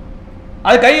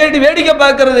 அது கையெழுத்து வேடிக்கை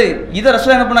பார்க்கறது, இதை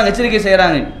ரசூலுல்லாஹ் என்ன பண்ணாங்க, எச்சரிக்கை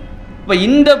செய்கிறாங்க. இப்போ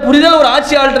இந்த புரிதல் ஒரு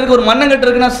ஆட்சியாளர் இருக்கு, ஒரு மன்னங்கிட்ட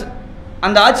இருக்குன்னா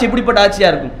அந்த ஆட்சி எப்படிப்பட்ட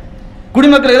ஆட்சியாக இருக்கும்?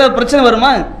 குடிமக்களுக்கு ஏதாவது பிரச்சனை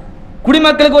வருமா?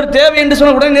 குடிமக்களுக்கு ஒரு தேவை என்று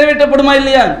சொன்ன உடனே நிறைவேற்றப்படுமா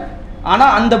இல்லையா?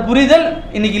 ஆனால் அந்த புரிதல்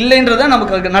இன்னைக்கு இல்லைன்றதை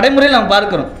நமக்கு நடைமுறையில் நம்ம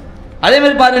பார்க்கிறோம். அதே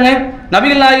மாதிரி பாருங்க,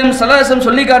 நபிகள் நாயகம் ஸல்லல்லாஹு அலைஹி வஸல்லம்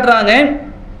சொல்லி காட்டுறாங்க,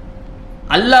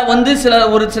 அல்லாஹ் வந்து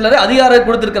ஒரு சிலரை அதிகாரம்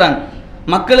கொடுத்திருக்கிறாங்க,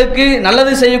 மக்களுக்கு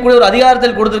நல்லது செய்யக்கூடிய ஒரு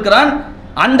அதிகாரத்தில் கொடுத்திருக்கிறான்.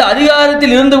 அந்த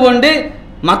அதிகாரத்தில் இருந்து கொண்டு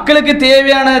மக்களுக்கு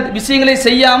தேவையான விஷயங்களை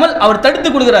செய்யாமல் அவர் தடுத்து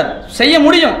கொடுக்கிறார். செய்ய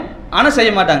முடியும், ஆனால்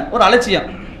செய்ய மாட்டாங்க, ஒரு அலட்சியம்.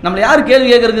 நம்மளை யார் கேள்வி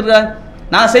கேட்கறதுக்கா,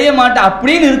 நான் செய்ய மாட்டேன்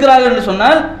அப்படின்னு இருக்கிறார்கள் என்று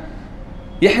சொன்னால்,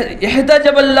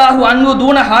 இஹ்தஜபல்லாஹு அன்ஹு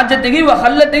தூன ஹாஜத்திஹி வ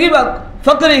ஹல்லத்திஹி வ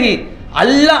ஃபக்ரிஹி,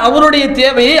 அல்லாஹ் அவருடைய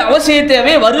தேவையை, அவசிய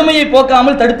தேவையை, வறுமையை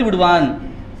போக்காமல் தடுத்து விடுவான்.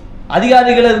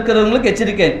 அதிகாரிகள் இருக்கிறவங்களுக்கு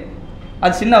எச்சரிக்கை.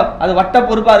 அது அது வட்ட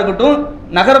பொறுப்பாக இருக்கட்டும்,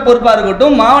 நகர பொறுப்பாக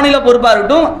இருக்கட்டும், மாநில பொறுப்பாக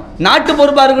இருக்கட்டும், நாட்டு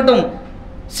பொறுப்பாக இருக்கட்டும்,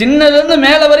 சின்னதுலேருந்து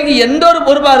மேலே வரைக்கும் எந்த ஒரு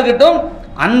பொறுப்பாக இருக்கட்டும்,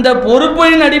 அந்த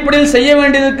பொறுப்பின் அடிப்படையில் செய்ய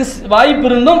வேண்டியதுக்கு வாய்ப்பு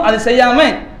இருந்தும் அதை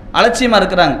செய்யாமல் அலட்சியமாக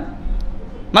இருக்கிறாங்க.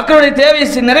 மக்களுடைய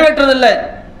தேவையை நிறைவேற்றுறதில்லை.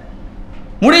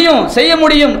 முடியும், செய்ய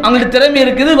முடியும், அவங்களுக்கு திறமை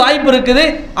இருக்குது, வாய்ப்பு இருக்குது,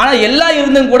 ஆனால் எல்லாம்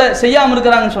இருந்தும் கூட செய்யாமல்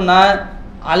இருக்கிறாங்கன்னு சொன்னால்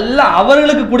அல்லாஹ்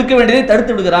அவர்களுக்கு கொடுக்க வேண்டியதை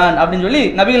தடுத்து விடுகிறான் அப்படின்னு சொல்லி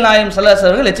நபிகள் நாயகம் ஸல்லல்லாஹு அலைஹி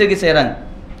வஸல்லம் எச்சரிக்கை செய்கிறாங்க.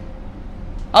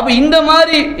 அப்போ இந்த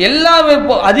மாதிரி எல்லா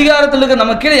அதிகாரத்தில் இருக்க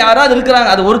நம்ம கீழே யாராவது இருக்கிறாங்க,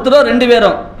 அது ஒருத்தரோ ரெண்டு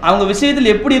பேரும், அவங்க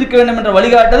விஷயத்தில் எப்படி இருக்க வேண்டும் என்ற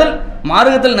வழிகாட்டுதல்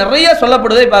மார்க்கத்தில் நிறைய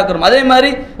சொல்லப்படுவதை பார்க்குறோம். அதே மாதிரி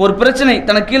ஒரு பிரச்சனை,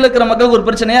 தனக்கு கீழே இருக்கிற மக்களுக்கு ஒரு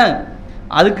பிரச்சனையா,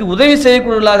 அதுக்கு உதவி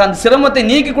செய்யக்கூடியவர்களாக, அந்த சிரமத்தை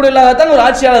நீக்கக்கூடியவர்களாகத்தான் ஒரு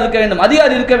ஆட்சியாளர் இருக்க வேண்டும்,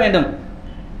 அதிகாரி இருக்க வேண்டும்.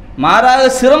 மாறாக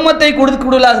சிரமத்தை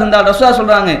கொடுக்கக்கூடியவர்களாக இருந்தால், ரசூலுல்லாஹ்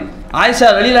சொல்கிறாங்க, ஆயிஷா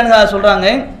ரலியல்லாஹு அன்ஹா சொல்கிறாங்க,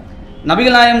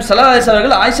 நபிகள் நாயகம் ஸல்லல்லாஹு அலைஹி வஸல்லம்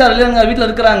அவர்கள் ஆயிஷா ரலியல்லாஹு அன்ஹா வீட்டில்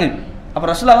இருக்கிறாங்க. அப்போ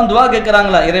ரசூலுல்லாஹ் வந்து துஆ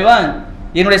கேட்குறாங்களா, இறைவா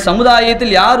என்னுடைய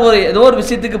சமுதாயத்தில் யார் ஏதோ ஒரு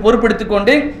விஷயத்துக்கு பொறுப்பெடுத்துக்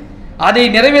கொண்டு அதை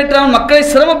நிறைவேற்றாமல் மக்களை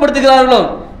சிரமப்படுத்துகிறார்களோ,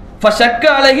 ஃபஷக்க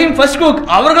அலைஹிம் ஃபஷ்குக்,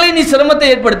 அவர்களை நீ சிரமத்தை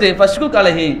ஏற்படுத்து, ஃபஷ்குக்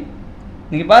அலைஹிம்.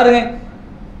 நீங்க பாருங்க,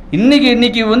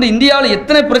 இன்னைக்கு வந்து இந்தியாவில்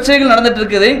எத்தனை பிரச்சனைகள் நடந்துட்டு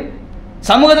இருக்குது,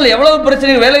 சமூகத்தில் எவ்வளவு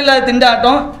பிரச்சனைகள், வேலையில்லாத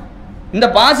திண்டாட்டம். இந்த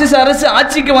பாசிச அரசு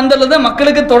ஆட்சிக்கு வந்தது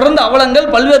மக்களுக்கு தொடர்ந்து அவலங்கள்,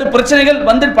 பல்வேறு பிரச்சனைகள்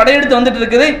வந்து படையெடுத்து வந்துட்டு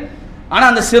இருக்குது. ஆனால்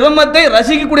அந்த சிரமத்தை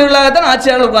ரசிக்கக்கூடியவர்களாகத்தான்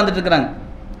ஆட்சியாளர்கள் உட்கார்ந்துட்டு இருக்கிறாங்க,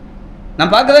 நம்ம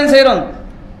பார்க்க தான் செய்கிறோம்.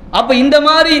 அப்போ இந்த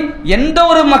மாதிரி எந்த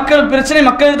ஒரு மக்கள் பிரச்சனை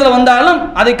மக்களிடத்தில் வந்தாலும்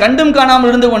அதை கண்டும் காணாமல்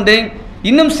இருந்து கொண்டு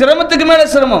இன்னும் சிரமத்துக்கு மேலே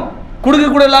சிரமம்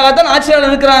கொடுக்கக்கூடியவர்களாகத்தான்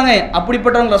ஆட்சியாளர் இருக்கிறாங்க.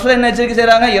 அப்படிப்பட்டவங்க ரசூலுல்லாஹ் என்ன எச்சரிக்கை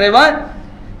செய்கிறாங்க, இறைவா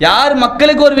யார்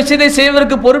மக்களுக்கு ஒரு விஷயத்தை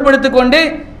செய்வதற்கு பொறுப்பெடுத்துக் கொண்டு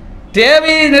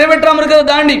தேவையை நிறைவேற்றாமல் இருக்கிறத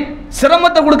தாண்டி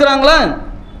சிரமத்தை கொடுக்குறாங்களா,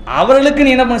 அவர்களுக்கு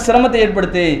நீ என்ன பண்ண, சிரமத்தை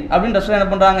ஏற்படுத்து அப்படின்னு ரசூலுல்லாஹ்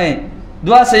என்ன பண்ணுறாங்க,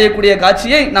 துஆ செய்யக்கூடிய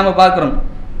காட்சியை நம்ம பார்க்குறோம்.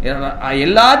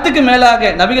 எல்லாத்துக்கும்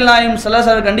மேலாக நபிகள் நாயகம் ஸல்லல்லாஹு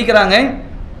அலைஹி வஸல்லம் கண்டிக்கிறாங்க.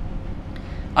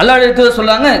 அல்லாஹ் எடுத்து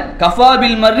சொல்றாங்க,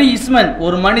 கஃபாபில் மர்ரி இஸ்மன்,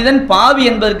 ஒரு மனிதன் பாவி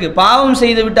என்பதற்கு, பாவம்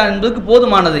செய்து விட்டான் என்பதற்கு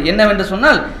போதுமானது என்னவென்று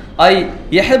சொன்னால், ஐ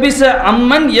யஹ்பிஸ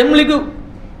அம்மன் யம்லிகு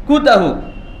கூதஹு,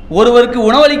 ஒருவருக்கு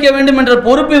உணவளிக்க வேண்டும் என்ற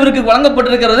பொறுப்பு இவருக்கு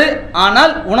வழங்கப்பட்டிருக்கிறது,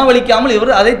 ஆனால் உணவளிக்காமல்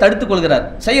இவர் அதை தடுத்துக் கொள்கிறார்,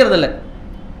 செய்யறதில்லை.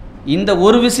 இந்த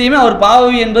ஒரு விஷயமே அவர்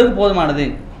பாவி என்பதற்கு போதுமானது.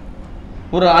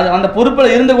 ஒரு அந்த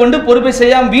பொறுப்பில் இருந்து கொண்டு பொறுப்பை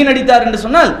செய்யாமல் வீணடித்தார் என்று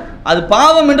சொன்னால் அது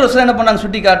பாவம் என்று என்ன பண்ணாங்க,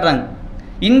 சுட்டி காட்டுறாங்க.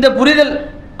 இந்த புரிதல்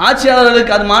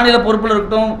ஆட்சியாளர்களுக்கு, அது மாநில பொறுப்பில்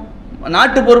இருக்கட்டும்,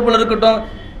 நாட்டு பொறுப்பில் இருக்கட்டும்,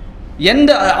 எந்த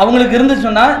அவங்களுக்கு இருந்துச்சு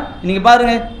சொன்னால், நீங்கள்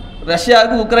பாருங்கள்,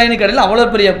 ரஷ்யாவுக்கு உக்ரைனுக்கு இடையில் அவ்வளோ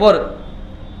பெரிய போர்,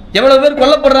 எவ்வளோ பேர்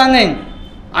கொல்லப்படுறாங்க.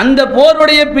 அந்த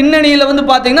போருடைய பின்னணியில் வந்து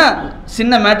பார்த்தீங்கன்னா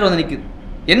சின்ன மேட்ரு வந்து நிற்குது.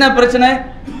 என்ன பிரச்சனை,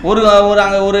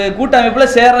 அங்கே ஒரு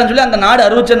கூட்டமைப்பில் சேர்றன்னு சொல்லி அந்த நாடு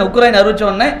அறிவிச்சோன்னு, உக்ரைன்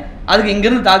அறிவிச்சோன்னே அதுக்கு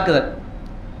இங்கேருந்து தாக்குதல்.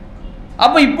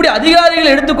 அப்போ இப்படி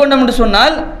அதிகாரிகள் எடுத்துக்கொண்டோம் என்று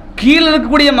சொன்னால் கீழே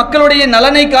இருக்கக்கூடிய மக்களுடைய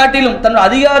நலனை காட்டிலும் தன்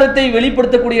அதிகாரத்தை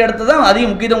வெளிப்படுத்தக்கூடிய இடத்த தான் அதிக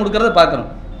முக்கியத்துவம் கொடுக்கறத பார்க்குறோம்.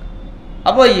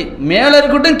 அப்போ மேலே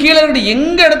இருக்கட்டும் கீழே இருக்கட்டும்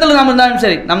எங்கே இடத்துல நம்ம இருந்தாலும்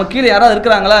சரி, நம்ம கீழே யாராவது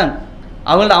இருக்கிறாங்களா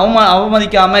அவங்கள்ட்ட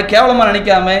அவமதிக்காமல் கேவலமாக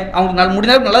நினைக்காம அவங்க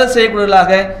முடிந்த நல்லது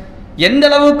செய்யக்கூடியவர்களாக, எந்த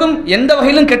அளவுக்கும் எந்த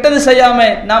வகையிலும் கெட்டது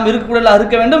செய்யாமல் நாம் இருக்கக்கூடியவர்களாக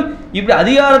இருக்க வேண்டும். இப்படி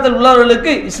அதிகாரத்தில்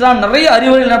உள்ளவர்களுக்கு இஸ்லாம் நிறைய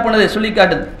அறிவுரை என்ன பண்ணுது சொல்லி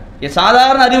காட்டுது.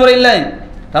 சாதாரண அறிவுரை இல்லை.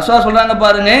 ரசூலுல்லாஹ் சொல்கிறாங்க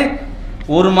பாருங்க,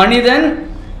 ஒரு மனிதன்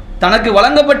தனக்கு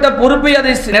வழங்கப்பட்ட பொறுப்பை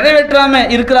அதை நிறைவேற்றாம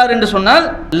இருக்கிறார் என்று சொன்னால்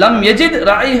லம் யஜித்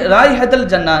ராயிஹத்தல்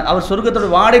ஜன்னா, அவர் சொர்க்கத்தோட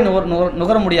வாடை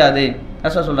நுகர முடியாது.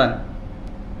 ரசூலுல்லாஹ் சொல்றாங்க.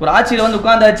 ஒரு ஆட்சியில் வந்து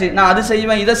உட்கார்ந்தாச்சு, நான் அது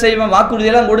செய்வேன் இதை செய்வேன்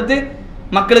வாக்குறுதியெல்லாம் கொடுத்து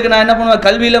மக்களுக்கு நான் என்ன பண்ணுவேன்,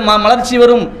 கல்வியில் மலர்ச்சி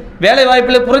வரும், வேலை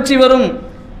வாய்ப்பில் புரட்சி வரும்,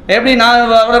 எப்படி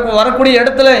நான் வரக்கூடிய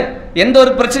இடத்துல எந்த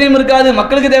ஒரு பிரச்சனையும் இருக்காது,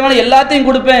 மக்களுக்கு தேவையான எல்லாத்தையும்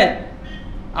கொடுப்பேன்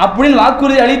அப்படின்னு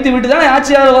வாக்குறுதி அளித்து விட்டு தான்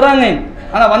ஆட்சியாளர் வராங்க.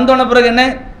 ஆனால் வந்தோன பிறகு என்ன,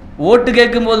 ஓட்டு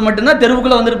கேட்கும் போது மட்டும்தான்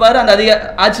தெருவுக்குள்ளே வந்திருப்பார் அந்த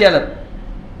ஆட்சியாளர்.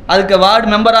 அதுக்கு வார்டு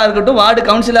மெம்பராக இருக்கட்டும், வார்டு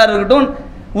கவுன்சிலராக இருக்கட்டும்,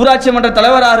 ஊராட்சி மன்ற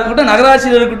தலைவராக இருக்கட்டும்,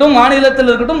 நகராட்சியில் இருக்கட்டும்,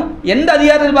 மாநிலத்தில் இருக்கட்டும், எந்த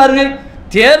அதிகாரத்தில் பாருங்க,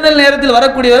 தேர்தல் நேரத்தில்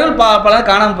வரக்கூடியவர்கள் பல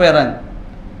காணாமல் போயிடுறாங்க.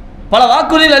 பல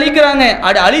வாக்குறுதிகள் அளிக்கிறாங்க,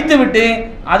 அதை அளித்து விட்டு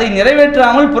அதை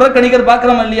நிறைவேற்றாமல் புறக்கணிக்கிற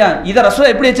பார்க்குறோம் இல்லையா? இதை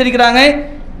ரசூலுல்லாஹ் எப்படி எச்சரிக்கிறாங்க,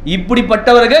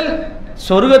 இப்படிப்பட்டவர்கள்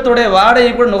சொர்க்கத்துடைய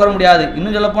வாடையை கூட நுகர முடியாது.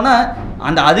 இன்னும் சொல்ல போனால்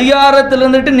அந்த அதிகாரத்தில்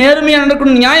இருந்துட்டு நேர்மையாக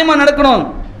நடக்கணும், நியாயமாக நடக்கணும்.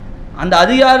 அந்த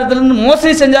அதிகாரத்திலிருந்து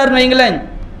மோசடி செஞ்சாருன்னு வைங்களேன்,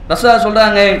 ரசூலுல்லாஹ்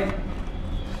சொல்றாங்க,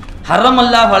 ஹரம்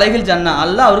அல்லாஹ் அலைஹில் ஜன்னா,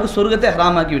 அல்லாஹ் அவருக்கு சொர்க்கத்தை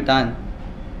ஹராமாக்கி விட்டான்.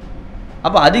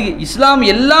 அப்போ இஸ்லாம்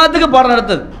எல்லாத்துக்கும் பாடம்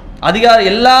நடத்துது. அதிகாரம்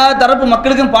எல்லா தரப்பு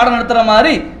மக்களுக்கும் பாடம் நடத்துகிற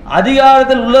மாதிரி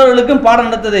அதிகாரத்தில் உள்ளவர்களுக்கும் பாடம்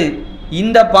நடத்துது.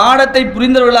 இந்த பாடத்தை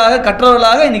புரிந்தவர்களாக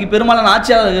கற்றவர்களாக இன்னைக்கு பெரும்பாலான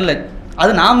ஆட்சியாளர்கள் இல்லை.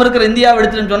 அது நாம் இருக்கிற இந்தியாவை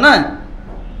எடுத்துன்னு சொன்னால்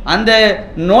அந்த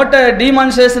நோட்டை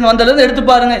டிமானிசேஷன் வந்ததுலேருந்து எடுத்து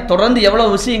பாருங்க, தொடர்ந்து எவ்வளோ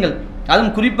விஷயங்கள்,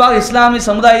 அதுவும் குறிப்பாக இஸ்லாமிய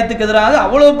சமுதாயத்துக்கு எதிராக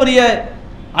அவ்வளோ பெரிய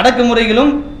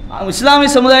அடக்குமுறைகளும்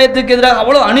இஸ்லாமிய சமுதாயத்துக்கு எதிராக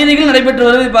அவ்வளோ அநீதிகளும் நடைபெற்று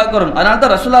வருவதை பார்க்குறோம். அதனால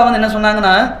தான் ரசூலுல்லாஹ் வந்து என்ன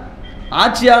சொன்னாங்கன்னா,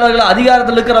 ஆட்சியாளர்கள்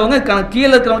அதிகாரத்தில் இருக்கிறவங்க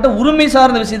கீழே இருக்கிறவங்கள்ட்ட உரிமை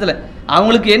சார்ந்த விஷயத்தில்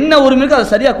அவங்களுக்கு என்ன உரிமை இருக்கோ அதை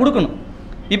சரியாக கொடுக்கணும்.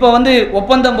 இப்போ வந்து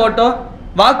ஒப்பந்தம் போட்டோம்,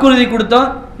 வாக்குறுதி கொடுத்தோம்,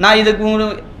 நான் இதுக்கு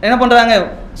என்ன பண்ணுறாங்க,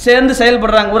 சேர்ந்து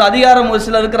செயல்படுறாங்க. ஒரு அதிகாரம் ஒரு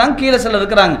சிலர் இருக்கிறாங்க, கீழே சிலர்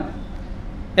இருக்கிறாங்க.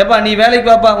 எப்பா நீ வேலைக்கு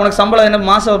வாப்பா, உனக்கு சம்பளம் என்ன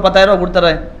மாதம் ஒரு 10,000 ரூபா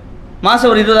கொடுத்துட்றேன், மாதம்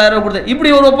ஒரு 20,000 ரூபா கொடுத்தேன், இப்படி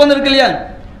ஒரு ஒப்பந்தம் இருக்கு இல்லையா?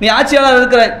 நீ ஆட்சியாளர்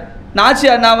இருக்கிற,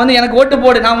 நான் வந்து எனக்கு ஓட்டு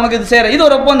போடு, நான் உனக்கு இது செய்கிறேன், இது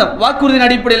ஒரு ஒப்பந்தம். வாக்குறுதியின்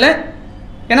அடிப்படையில்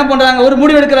என்ன பண்ணுறாங்க, ஒரு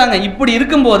முடிவு எடுக்கிறாங்க. இப்படி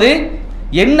இருக்கும்போது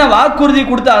என்ன வாக்குறுதி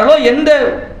கொடுத்தார்களோ, எந்த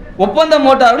ஒப்பந்தம்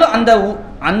போட்டார்களோ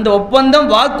அந்த ஒப்பந்தம்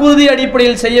வாக்குறுதி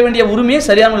அடிப்படையில் செய்ய வேண்டிய உரிமையை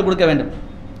சரியானவங்களுக்கு கொடுக்க வேண்டும்.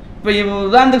 இப்போ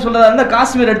உதாரணத்துக்கு சொல்கிறதா இருந்தால்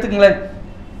காஷ்மீர் எடுத்துக்கங்களேன்.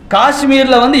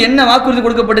 காஷ்மீரில் வந்து என்ன வாக்குறுதி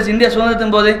கொடுக்கப்பட்டுச்சு இந்தியா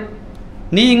சுதந்திரத்தின் போது,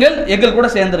 நீங்கள் எங்கள் கூட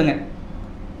சேர்ந்துருங்க,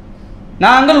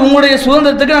 நாங்கள் உங்களுடைய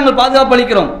சுதந்திரத்துக்கு நாங்கள் பாதுகாப்பு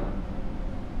அளிக்கிறோம்,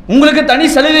 உங்களுக்கு தனி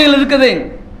சலுகைகள் இருக்குது.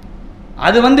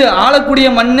 அது வந்து ஆளக்கூடிய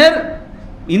மன்னர்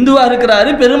இந்துவாக இருக்கிறாரு,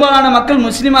 பெரும்பாலான மக்கள்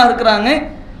முஸ்லீமாக இருக்கிறாங்க.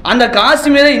 அந்த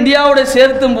காஷ்மீரை இந்தியாவோட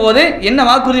சேர்த்தும் போது என்ன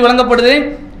வாக்குறுதி வழங்கப்படுது,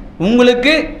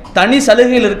 உங்களுக்கு தனி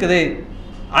சலுகைகள் இருக்குது,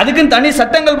 அதுக்குன்னு தனி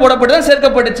சட்டங்கள் போடப்பட்டு தான்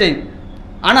சேர்க்கப்பட்டுச்சு.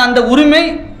 ஆனால் அந்த உரிமை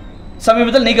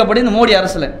சமீபத்தில் நீக்கப்பட்டு இந்த மோடி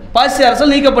அரசில் பாசிச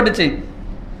அரசில் நீக்கப்பட்டுச்சு.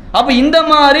 அப்போ இந்த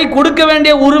மாதிரி கொடுக்க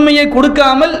வேண்டிய உரிமையை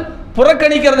கொடுக்காமல்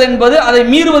புறக்கணிக்கிறது என்பது, அதை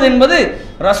மீறுவது என்பது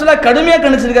ரசூலுல்லாஹ் கடுமையாக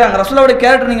கணிச்சிருக்காங்க. ரசூலுல்லாஹ்வுடைய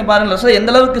கேரக்டர் நீங்கள் பாருங்கள். ரசூலுல்லாஹ்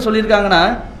எந்த அளவுக்கு சொல்லியிருக்காங்கன்னா,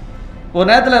 ஒரு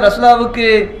நேரத்தில் ரசூலுல்லாஹ்வுக்கு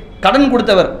கடன்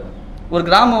கொடுத்தவர் ஒரு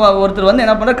ஒருத்தர் வந்து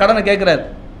என்ன பண்ணுறார், கடனை கேட்குறாரு.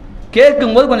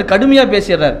 கேட்கும்போது கொஞ்சம் கடுமையாக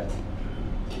பேசிடுறார்.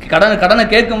 கடனை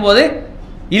கேட்கும்போது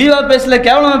இழிவாக பேசல,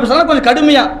 கேவலமாக பேசலாம், கொஞ்சம்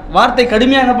கடுமையாக வார்த்தை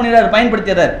கடுமையாக என்ன பண்ணிடுறாரு,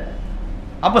 பயன்படுத்திடுறார்.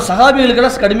 அப்போ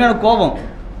சஹாபிகளுக்கெல்லாம் கடுமையான கோபம்.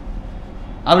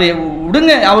 அவர்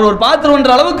விடுங்க, அவர் ஒரு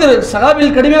பாத்திரம்ன்ற அளவுக்கு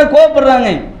சஹாபிகள் கடுமையாக கோபப்படுறாங்க.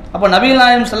 அப்போ நபிகள்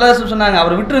நாயகம் ஸல்லல்லாஹு அலைஹி வஸல்லம் சொன்னாங்க,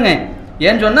 அவர் விட்டுருங்க.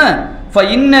 ஏன்னு சொன்னால்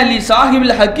இன்ன லி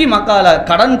சாஹிபில் ஹக்கி மக்காலா,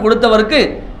 கடன் கொடுத்தவருக்கு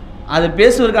அது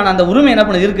பேசுவதற்கான அந்த உரிமை என்ன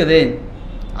பண்ணது இருக்குது,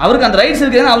 அவருக்கு அந்த ரைட்ஸ்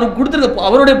இருக்குது. அவருக்கு கொடுத்துருக்க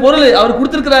அவருடைய பொருள் அவர்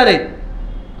கொடுத்துருக்கிறாரு,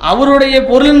 அவருடைய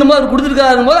பொருள் அவர்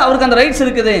கொடுத்துருக்காரு போது அவருக்கு அந்த ரைட்ஸ்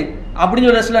இருக்குது அப்படின்னு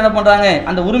சொல்லி ரசூலுல்லாஹ் என்ன பண்ணுறாங்க,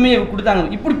 அந்த உரிமையை கொடுத்தாங்க.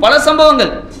 இப்படி பல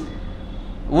சம்பவங்கள்.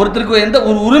 ஒருத்தருக்கு எந்த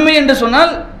ஒரு உரிமை என்று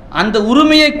சொன்னால் அந்த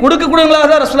உரிமையை கொடுக்கக்கூடியவங்களாக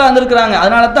தான் ரசூலுல்லாஹ் வந்திருக்கிறாங்க.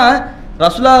 அதனால தான்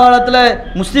ரசூலுல்லாஹ் காலத்தில்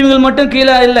முஸ்லீம்கள் மட்டும்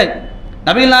கீழே இல்லை,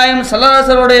 நபிகள் நாயகம் ஸல்லல்லாஹு அலைஹி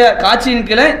வஸல்லம் காட்சியின்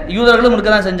கீழே யூதர்களும் இருக்க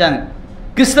தான் செஞ்சாங்க,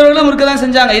 கிறிஸ்தவர்களும் இருக்க தான்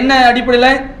செஞ்சாங்க. என்ன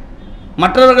அடிப்படையில்,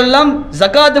 மற்றவர்கள் எல்லாம்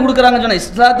ஜக்காத்து கொடுக்குறாங்கன்னு சொன்னால்,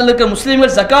 இஸ்லாத்தில் இருக்கிற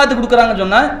முஸ்லீம்கள் ஜக்காத்து கொடுக்குறாங்கன்னு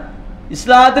சொன்னால்,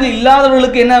 இஸ்லாத்தில்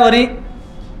இல்லாதவர்களுக்கு என்ன வரி,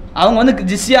 அவங்க வந்து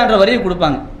ஜிஸ்யான்ற வரியை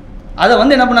கொடுப்பாங்க. அதை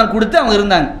வந்து என்ன பண்ணாங்க, கொடுத்து அவங்க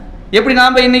இருந்தாங்க. எப்படி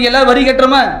நாம் இன்றைக்கி எல்லாம் வரி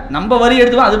கட்டுறோமா, நம்ம வரி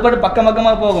எடுத்துவோம், அது பாட்டு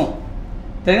பக்கமாக போகும்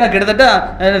சரிங்களா. கிட்டத்தட்ட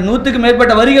 100க்கு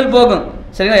மேற்பட்ட வரிகள் போகும்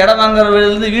சரிங்களா. இடம்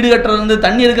வாங்குறதுலேருந்து, வீடு கட்டுறதுலேருந்து,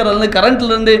 தண்ணி எடுக்கிறதுலேருந்து,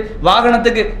 கரண்ட்லேருந்து,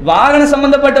 வாகன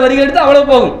சம்பந்தப்பட்ட வரிகள் எடுத்து அவ்வளோ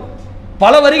போகும்.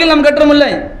 பல வரிகள் நம்ம கட்டுறோம் இல்லை.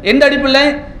 எந்த அடிப்பில்,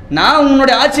 நான்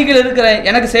உன்னுடைய ஆட்சிகள் இருக்கிறேன்,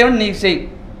 எனக்கு சேவன் நீ செய்,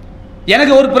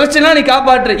 எனக்கு ஒரு பிரச்சனை நீ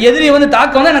காப்பாற்று, எதிரியை வந்து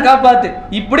தாக்க வந்து என்னை காப்பாற்று.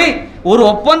 இப்படி ஒரு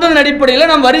ஒப்பந்தத்தின்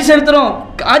அடிப்படையில் நாம் வரி செலுத்துகிறோம்,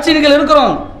 ஆட்சிகள்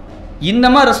இருக்கிறோம். இந்த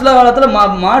மாதிரி ரசூலுல்லாஹ் காலத்தில்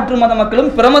மாற்று மத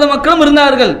மக்களும் பிற மத மக்களும்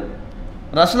இருந்தார்கள்.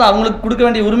 ரசூலுல்லாஹ் அவங்களுக்கு கொடுக்க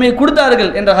வேண்டிய உரிமையை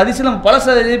கொடுத்தார்கள் என்ற ஹதீஸில் நம்ம பல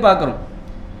செய்தியை பார்க்குறோம்.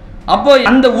 அப்போ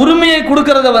அந்த உரிமையை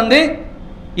கொடுக்கறத வந்து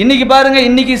இன்னைக்கு பாருங்க,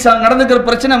 இன்னைக்கு நடந்துக்கிற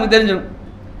பிரச்சனை நமக்கு தெரிஞ்சிடும்.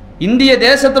 இந்திய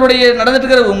தேசத்தினுடைய நடந்துட்டு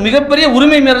இருக்கிற மிகப்பெரிய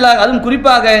உரிமை மீறலாக, அதுவும்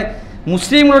குறிப்பாக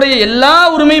முஸ்லீம்களுடைய எல்லா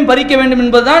உரிமையும் பறிக்க வேண்டும்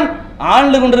என்பதுதான்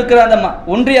ஆண்டு கொண்டிருக்கிற அந்த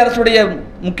ஒன்றிய அரசுடைய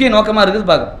முக்கிய நோக்கமாக இருக்குது.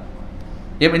 பார்க்க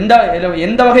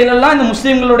எந்த வகையிலெல்லாம் இந்த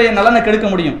முஸ்லீம்களுடைய நலனை கெடுக்க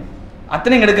முடியும்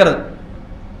அத்தனையும் கெடுக்கிறது.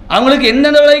 அவங்களுக்கு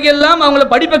எந்தெந்த வகையெல்லாம் அவங்கள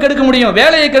படிப்பை கெடுக்க முடியும்,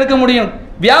 வேலையை கெடுக்க முடியும்,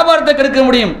 வியாபாரத்தை கெடுக்க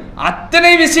முடியும்,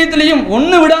 அத்தனை விஷயத்திலையும்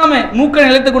ஒன்று விடாமல் மூக்க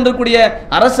நிலைத்து கொண்டிருக்கக்கூடிய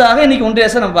அரசாக இன்னைக்கு ஒன்றிய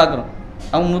அரசை நம்ம பார்க்குறோம்.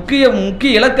 அவங்க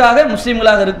முக்கிய இலக்காக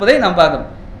முஸ்லீம்களாக இருப்பதை நாம் பார்க்குறோம்.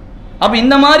 அப்போ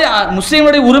இந்த மாதிரி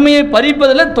முஸ்லீம்களுடைய உரிமையை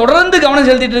பறிப்பதில் தொடர்ந்து கவனம்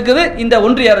செலுத்திட்டு இருக்குது இந்த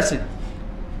ஒன்றிய அரசு.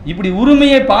 இப்படி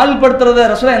உரிமையை பால்படுத்துறத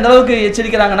ரசூலா எந்த அளவுக்கு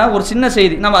எச்சரிக்கிறாங்கன்னா, ஒரு சின்ன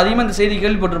செய்தி, நம்ம அதிகமாக இந்த செய்தி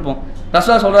கேள்விப்பட்டிருப்போம்.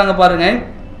 ரசூலா சொல்கிறாங்க பாருங்க,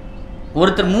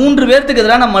 ஒருத்தர் 3 பேர்த்துக்கு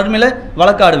எதிராக நான் மறுமையில்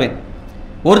வழக்காடுவேன்.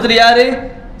 ஒருத்தர் யாரு?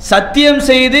 சத்தியம்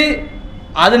செய்து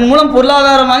அதன் மூலம்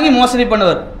பொருளாதாரம் வாங்கி மோசடி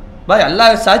பண்ணவர். பாய்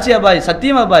அல்லாஹ் சாட்சியா பாய்,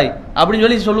 சத்தியமா பாய் அப்படின்னு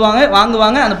சொல்லி சொல்லுவாங்க,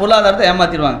 வாங்குவாங்க, அந்த பொருளாதாரத்தை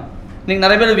ஏமாத்திடுவாங்க. இன்னைக்கு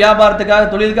நிறைய பேர் வியாபாரத்துக்காக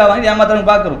தொழிலுக்காக வாங்கி ஏமாத்துறவங்க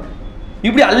பார்க்குறோம்.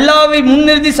 இப்படி அல்லாஹ்வை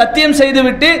முன்னிறுத்தி சத்தியம்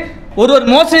செய்துவிட்டு ஒருவர்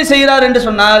மோசடி செய்கிறார் என்று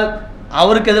சொன்னால்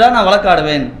அவருக்கு எதிராக நான்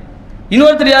வழக்காடுவேன்.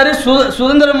 இன்னொருத்தர் யாரு?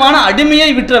 சுதந்திரமான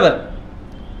அடிமையை விற்றவர்.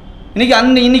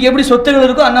 இன்னைக்கு எப்படி சொத்துகள்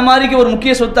இருக்கோ அந்த மாதிரிக்கு ஒரு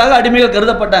முக்கிய சொத்தாக அடிமைகள்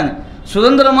கருதப்பட்டாங்க.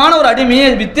 சுதந்திரமான ஒரு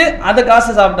அடிமையை விற்று அதை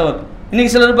காசை சாப்பிட்டவர்.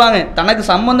 இன்னைக்கு சிலர் இருப்பாங்க, தனக்கு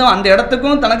சம்பந்தம் அந்த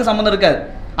இடத்துக்கும் தனக்கு சம்பந்தம் இருக்காது,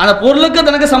 அந்த பொருளுக்கும்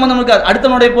தனக்கு சம்பந்தம் இருக்காது,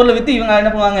 அடுத்தனுடைய பொருளை விற்று இவங்க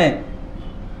என்ன பண்ணுவாங்க,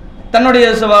 தன்னுடைய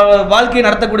வாழ்க்கையை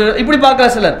நடத்தக்கூடிய இப்படி பார்க்குற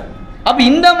சிலர். அப்போ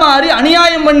இந்த மாதிரி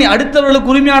அநியாயம் பண்ணி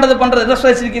அடுத்தவர்களுக்கு உரிமையானதை பண்ணுறது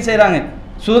எச்சரிக்கை செய்கிறாங்க.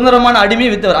 சுதந்திரமான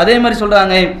அடிமையை விற்றவர். அதே மாதிரி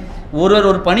சொல்கிறாங்க, ஒருவர்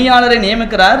ஒரு பணியாளரை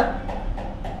நியமிக்கிறார்,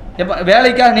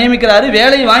 வேலைக்காக நியமிக்கிறாரு,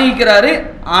 வேலையை வாங்கிக்கிறாரு,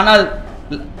 ஆனால்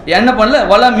என்ன பண்ணல,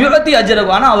 வளம் யுகத்தி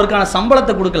அஜரகு, ஆனால் அவருக்கான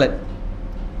சம்பளத்தை கொடுக்கல.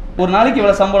 ஒரு நாளைக்கு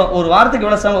இவ்வளோ சம்பளம், ஒரு வாரத்துக்கு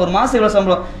இவ்வளோ சம்பளம், ஒரு மாதம் இவ்வளோ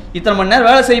சம்பளம், இத்தனை மணி நேரம்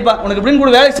வேலை செய்ப்பா உனக்கு இப்படின்னு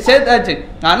கூட வேலை சேர்த்தாச்சு,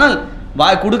 ஆனால்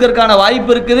கொடுக்கறதுக்கான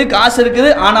வாய்ப்பு இருக்குது, காசு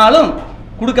இருக்குது, ஆனாலும்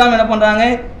கொடுக்காம என்ன பண்ணுறாங்க,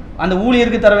 அந்த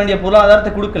ஊழியருக்கு தர வேண்டிய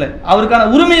பொருளாதாரத்தை கொடுக்கல, அவருக்கான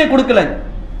உரிமையை கொடுக்கல.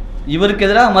 இவருக்கு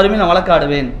எதிராக மறுமையை நான்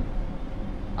வழக்காடுவேன்.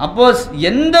 அப்போ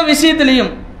எந்த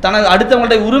விஷயத்திலையும் தனது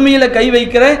அடுத்தவங்களுடைய உரிமையில கை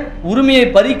வைக்கிற, உரிமையை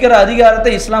பறிக்கிற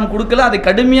அதிகாரத்தை இஸ்லாம் கொடுக்கல. அதை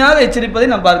கடுமையாக எச்சரிப்பதை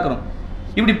நாம் பார்க்கிறோம்.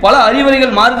 இப்படி பல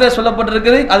அறிவுரைகள் மார்க்கத்தில்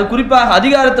சொல்லப்பட்டிருக்கிறது. அது குறிப்பாக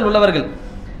அதிகாரத்தில் உள்ளவர்கள்,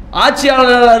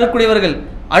 ஆட்சியாளர்களாக இருக்கக்கூடியவர்கள்,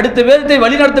 அடுத்த வேதத்தை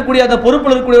வழிநடத்தக்கூடிய அந்த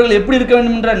பொறுப்பில் இருக்கக்கூடியவர்கள் எப்படி இருக்க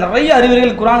வேண்டும் என்ற நிறைய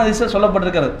அறிவுரைகள் குர்ஆன் ஹதீஸில்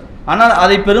சொல்லப்பட்டிருக்கிறது. ஆனால்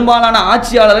அதை பெரும்பாலான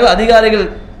ஆட்சியாளர்கள், அதிகாரிகள்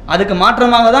அதுக்கு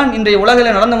மாற்றமாக தான் இன்றைய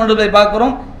உலகில் நடந்து கொண்டிருப்பதை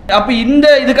பார்க்கிறோம். அப்போ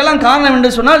இதுக்கெல்லாம் காரணம் என்று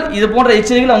சொன்னால் இது போன்ற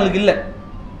எச்சரிக்கைகள் அவங்களுக்கு இல்லை.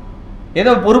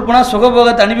 ஏதோ பொறுப்புனா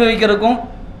சுகபோகத்தை அனுப்பி வைக்கிறதுக்கும்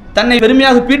தன்னை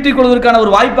பெருமையாக பீற்றிக் கொள்வதற்கான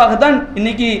ஒரு வாய்ப்பாகத்தான்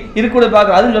இன்னைக்கு இருக்கக்கூடிய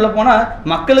பார்க்குறோம். அதுவும் சொல்ல போனால்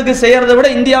மக்களுக்கு செய்கிறத விட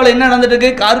இந்தியாவில் என்ன நடந்துட்டு இருக்கு,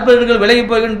 கார்பரேட்டுகள் விலகி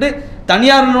போய்கிட்டு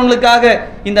தனியார் நிறுவனங்களுக்காக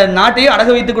இந்த நாட்டையே அடக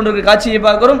வைத்துக் கொண்டிருக்கிற காட்சியை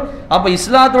பார்க்கிறோம். அப்போ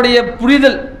இஸ்லாத்துடைய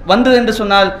புரிதல் வந்தது என்று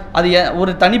சொன்னால் அது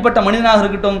ஒரு தனிப்பட்ட மனிதனாக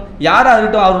இருக்கட்டும், யாராக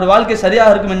இருக்கட்டும், அவருடைய வாழ்க்கை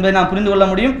சரியாக இருக்கும் என்பதை நாம் புரிந்து கொள்ள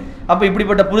முடியும். அப்போ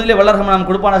இப்படிப்பட்ட புரிதலை வல்லரகம் நாம்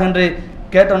கொடுப்பானாக என்று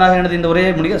கேட்டவனாக எனது இந்த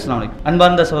உரையை முடிக்க அஸ்ஸலாமு அலைக்கும்.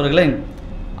 அன்பார்ந்த சகோதரர்களே,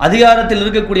 அதிகாரத்தில்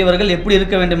இருக்கக்கூடியவர்கள் எப்படி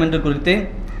இருக்க வேண்டும் என்று குறித்து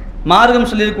மார்க்கம்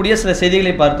சொல்லியிருக்கக்கூடிய சில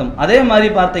செய்திகளை பார்த்தோம். அதே மாதிரி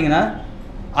பார்த்தீங்கன்னா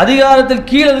அதிகாரத்தில்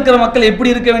கீழே இருக்கிற மக்கள்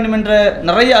எப்படி இருக்க வேண்டும் என்ற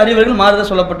நிறைய அறிவுரைகள் மார்க்கத்தில்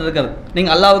சொல்லப்பட்டிருக்கிறது.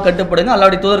 நீங்கள் அல்லாஹ்வுக்கு கட்டுப்படுங்க,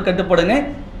 அல்லாஹ்வுடைய தூதர் கட்டுப்படுங்க,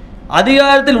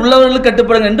 அதிகாரத்தில் உள்ளவர்களுக்கு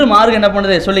கட்டுப்படுங்க என்று மார்க்கம் என்ன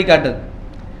பண்ணுறது சொல்லி காட்டுது.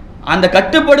 அந்த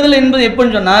கட்டுப்படுதல் என்பது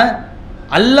எப்படின்னு சொன்னால்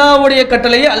அல்லாஹ்வுடைய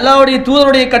கட்டளையை, அல்லாஹ்வுடைய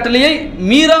தூதருடைய கட்டளையை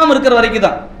மீறாமல் இருக்கிற வரைக்கும்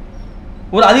தான்.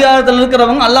 ஒரு அதிகாரத்தில்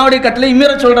இருக்கிறவங்க அல்லாஹ்வுடைய கட்டளையை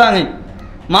மீற சொல்கிறாங்க,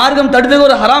 மார்க்கம் தடுத்து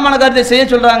ஒரு ஹராமான காரியத்தை செய்ய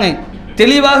சொல்கிறாங்க,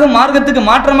 தெளிவாக மார்க்கத்துக்கு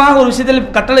மாற்றமாக ஒரு விஷயத்தில்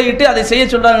கட்டளையிட்டு அதை செய்ய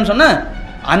சொல்கிறாங்கன்னு சொன்னால்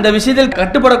அந்த விஷயத்தில்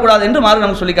கட்டுப்படக்கூடாது என்று மார்க்கம்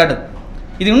நமக்கு சொல்லி காட்டுது.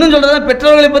 இது இன்னும் சொல்கிறதா,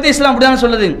 பெற்றோர்களை பற்றி இஸ்லாம் அப்படி தான்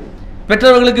சொல்லுது.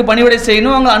 பெற்றோர்களுக்கு பணிவிடை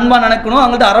செய்யணும், அவங்க அன்பாக நடக்கணும்,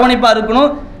 அவங்கள்ட்ட அரவணைப்பாக இருக்கணும்,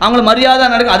 அவங்களை மரியாதை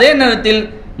நடக்கும். அதே நேரத்தில்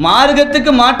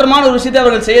மார்க்கத்துக்கு மாற்றமான ஒரு விஷயத்தை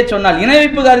அவர்கள் செய்ய சொன்னால்,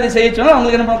 இணைவைப்பு காரியத்தை செய்ய சொன்னால்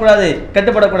அவங்களுக்கு என்ன பண்ணக்கூடாது,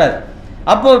 கட்டுப்படக்கூடாது.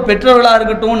 அப்போது பெற்றோர்களாக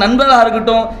இருக்கட்டும், நண்பர்களாக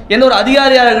இருக்கட்டும், எந்த ஒரு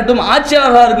அதிகாரியாக இருக்கட்டும்,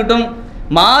 ஆட்சியாளர்களாக இருக்கட்டும்,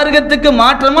 மார்க்கத்துக்கு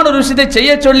மாற்றமான ஒரு விஷயத்தை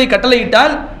செய்ய சொல்லி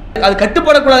கட்டளையிட்டால் அது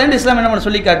கட்டுப்படக்கூடாது என்று இஸ்லாம் என்ன பண்ண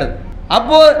சொல்லி காட்டுது.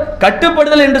 அப்போ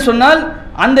கட்டுப்படுதல் என்று சொன்னால்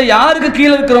அந்த யாருக்கு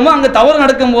கீழே இருக்கிறோமோ அங்கே தவறு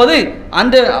நடக்கும்போது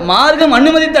அந்த மார்க்கம்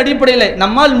அனுமதித்த அடிப்படையில்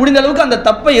நம்மால் முடிந்த அளவுக்கு அந்த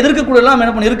தப்பை எதிர்க்கக்கூடியலாம்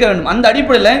என்ன பண்ண இருக்க வேண்டும். அந்த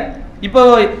அடிப்படையில் இப்போ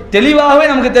தெளிவாகவே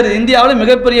நமக்கு தெரியுது, இந்தியாவில்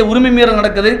மிகப்பெரிய உரிமை மீறல்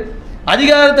நடக்குது.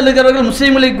 அதிகாரத்தில் இருக்கிறவர்கள்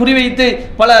முஸ்லீம்களை குறிவைத்து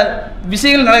பல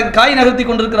விஷயங்கள் காய் நகர்த்தி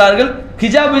கொண்டிருக்கிறார்கள்.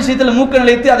 ஹிஜாப் விஷயத்தில் மூக்க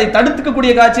நிலைத்து அதை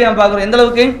தடுத்துக்கக்கூடிய காட்சியை நாம் பார்க்குறோம். எந்த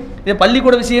அளவுக்கு இது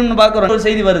பள்ளிக்கூட விஷயம்னு பார்க்குறோம். ஒரு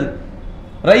செய்தி வருது,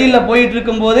 ரயிலில் போயிட்டு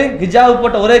இருக்கும்போது ஹிஜாப்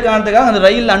போட்ட ஒரே காரணத்துக்காக அந்த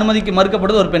ரயிலில் அனுமதிக்கு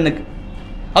மறுக்கப்படுது ஒரு பெண்ணுக்கு.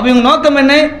 அப்போ இவங்க நோக்கம்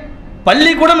என்ன?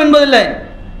 பள்ளிக்கூடம் என்பதில்லை,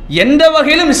 எந்த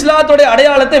வகையிலும் இஸ்லாத்தோடைய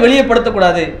அடையாளத்தை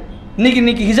வெளியப்படுத்தக்கூடாது.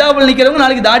 இன்னைக்கு ஹிஜாபில் நிற்கிறவங்க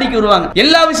நாளைக்கு தாடிக்கு வருவாங்க.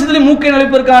 எல்லா விஷயத்திலையும் மூக்கை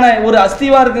நுழைப்பதற்கான ஒரு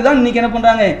அஸ்திவாரத்தை தான் இன்னைக்கு என்ன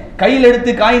பண்றாங்க, கையில்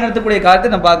எடுத்து காய் நடத்தக்கூடிய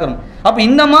காலத்தை நம்ம பார்க்குறோம். அப்போ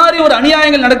இந்த மாதிரி ஒரு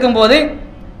அநியாயங்கள் நடக்கும்போது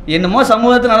என்னமோ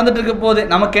சமூகத்தில் நடந்துட்டு இருக்க போது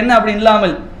நமக்கு என்ன அப்படி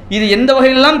இல்லாமல் இது எந்த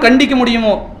வகையிலெல்லாம் கண்டிக்க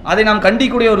முடியுமோ அதை நாம்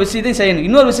கண்டிக்கக்கூடிய ஒரு விஷயத்தை செய்யணும்.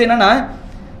 இன்னொரு விஷயம் என்னன்னா,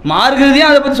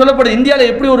 மார்கதியாக அதை பற்றி சொல்லப்படுது.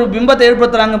 இந்தியாவில் எப்படி ஒரு பிம்பத்தை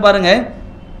ஏற்படுத்துறாங்க பாருங்க.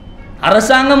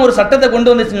 அரசாங்கம் ஒரு சட்டத்தை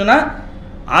கொண்டு வந்துச்சுன்னா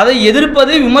அதை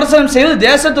எதிர்ப்பது, விமர்சனம் செய்வது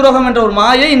தேச துரோகம் என்ற ஒரு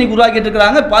மாயை இன்னைக்கு உருவாக்கிட்டு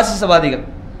இருக்கிறாங்க பாசிசவாதிகள்.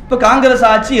 இப்போ காங்கிரஸ்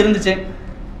ஆட்சி இருந்துச்சு,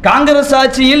 காங்கிரஸ்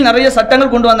ஆட்சியில் நிறைய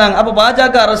சட்டங்கள் கொண்டு வந்தாங்க. அப்போ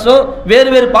பாஜக அரசோ வேறு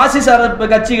வேறு பாசிச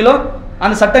கட்சிகளோ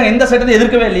அந்த சட்டம் எந்த சட்டத்தை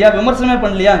எதிர்க்கவே இல்லையா, விமர்சனமே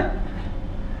பண்ணலையா?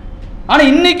 ஆனால்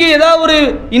இன்னைக்கு ஏதாவது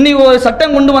இன்னைக்கு ஒரு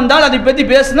சட்டம் கொண்டு வந்தால் அதை பற்றி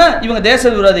பேசினா இவங்க தேச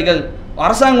விரோதிகள்,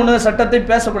 அரசாங்கம் கொண்டு வந்த சட்டத்தை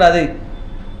பேசக்கூடாது.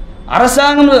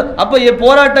 அரசாங்கம் அப்போ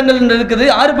போராட்டங்கள் இருக்குது,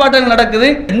 ஆர்ப்பாட்டங்கள் நடக்குது.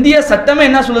 இந்திய சட்டமே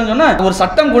என்ன சொல்லுன்னு சொன்னா, ஒரு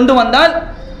சட்டம் கொண்டு வந்தால்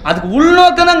அதுக்கு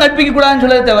உள்நோக்கம் தான் கற்பிக்க கூடாதுன்னு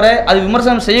சொல்லவே தவிர அது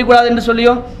விமர்சனம் செய்யக்கூடாது என்று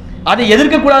சொல்லியோ அதை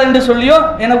எதிர்க்கக்கூடாது என்று சொல்லியோ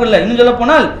எனக்கு இல்லை. இன்னும் சொல்ல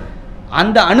போனால்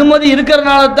அந்த அனுமதி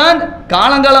இருக்கிறனால தான்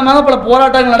காலங்காலமாக பல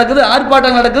போராட்டங்கள் நடக்குது,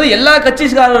 ஆர்ப்பாட்டங்கள் நடக்குது. எல்லா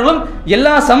கட்சிக்காரர்களும்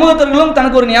எல்லா சமூகத்தர்களும்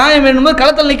தனக்கு ஒரு நியாயம் வேணும்போது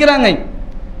களத்தில் நிற்கிறாங்க.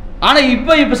 ஆனால்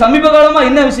இப்போ சமீப காலமாக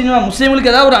என்ன விஷயம்,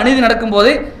 முஸ்லீம்களுக்கு ஏதாவது ஒரு அநீதி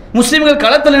நடக்கும்போது முஸ்லீம்கள்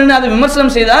களத்தில் நின்று அதை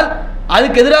விமர்சனம் செய்தால்,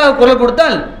 அதுக்கு எதிராக குரல்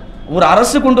கொடுத்தால் ஒரு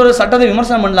அரசு கொண்டு வர சட்டத்தை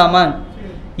விமர்சனம் பண்ணலாமா?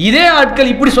 இதே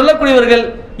ஆட்கள் இப்படி சொல்லக்கூடியவர்கள்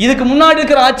இதுக்கு முன்னாடி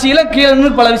இருக்கிற ஆட்சியில் கீழே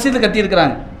நின்று பல விஷயத்தை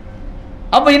கத்தியிருக்கிறாங்க.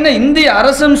 அப்போ என்ன, இந்திய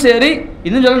அரசும் சரி,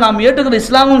 இன்னும் சொல்ல நாம் ஏற்றுக்கிற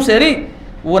இஸ்லாமும் சரி,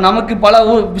 நமக்கு பல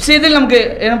விஷயத்தில் நமக்கு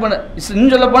என்ன பண்ண,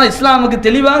 இன்னும் சொல்ல போனால் இஸ்லாமுக்கு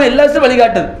தெளிவாக எல்லா விஷயத்தையும்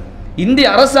வழிகாட்டுது. இந்திய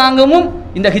அரசாங்கமும்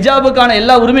இந்த ஹிஜாபுக்கான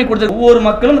எல்லா உரிமை கொடுத்து ஒவ்வொரு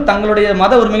மக்களும் தங்களுடைய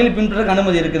மத உரிமைகளை பின்பற்ற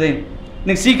அனுமதி இருக்குது.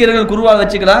 இன்னைக்கு சீக்கியர்கள் குருவாக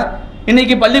வச்சுக்கலாம்,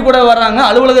 இன்னைக்கு பள்ளிக்கூடம் வராங்க,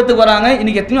 அலுவலகத்துக்கு வராங்க.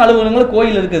 இன்னைக்கு எத்தனையோ அலுவலகங்கள்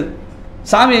கோயில் இருக்குது,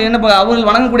 சாமி என்ன அவர்கள்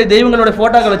வணங்கக்கூடிய தெய்வங்களோட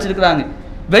போட்டோக்கள் வச்சிருக்கிறாங்க.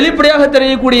 வெளிப்படையாக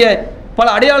தெரியக்கூடிய பல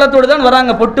அடையாளத்தோடு தான்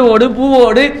வராங்க, பொட்டுவோடு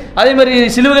பூவோடு, அதே மாதிரி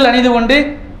சிலுவைகள் அணிந்து கொண்டு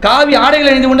காவி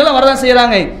ஆடைகள் அணிந்து கொண்டெல்லாம் வரதான்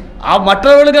செய்கிறாங்க.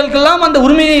 மற்றவர்களுக்கெல்லாம் அந்த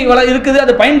உரிமை இருக்குது,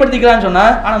 அதை பயன்படுத்திக்கிறான்னு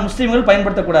சொன்னால், ஆனால் முஸ்லீம்கள்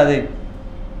பயன்படுத்தக்கூடாது.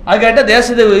 அது கேட்டால்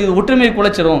தேசத்தை ஒற்றுமையை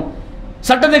குலைச்சிரும்,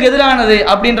 சட்டத்துக்கு எதிரானது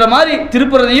அப்படின்ற மாதிரி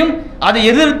திருப்புறதையும், அதை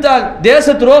எதிர்த்தால்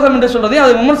தேச துரோகம் என்று சொல்வதையும்,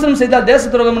 அதை விமர்சனம் செய்தால் தேச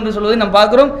துரோகம் என்று சொல்வதையும் நாம்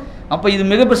பார்க்கிறோம். அப்போ இது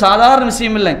மிகப்பெரிய சாதாரண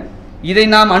விஷயம் இல்லை. இதை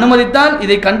நாம் அனுமதித்தால்,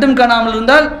 இதை கண்டும் காணாமல்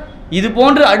இருந்தால், இது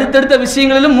போன்று அடுத்தடுத்த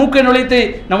விஷயங்களிலும் மூக்கை நுழைத்து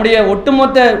நம்முடைய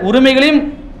ஒட்டுமொத்த உரிமைகளையும்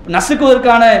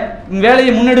நசுக்குவதற்கான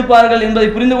வேலையை முன்னெடுப்பார்கள் என்பதை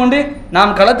புரிந்து கொண்டு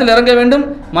நாம் களத்தில் இறங்க வேண்டும்.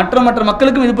 மற்ற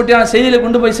மக்களுக்கும் இது பற்றியான செய்திகளை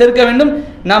கொண்டு போய் சேர்க்க வேண்டும்.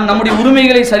 நாம் நம்முடைய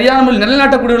உரிமைகளை சரியான முறையில்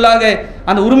நிலைநாட்டக்கூடியவர்களாக,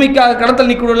 அந்த உரிமைக்காக களத்தில்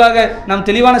நிற்கக்கூடியவர்களாக நாம்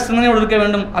தெளிவான சிந்தனையோடு இருக்க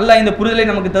வேண்டும். அல்லாஹ் இந்த புரிதலை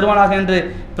நமக்கு தருவானாக என்று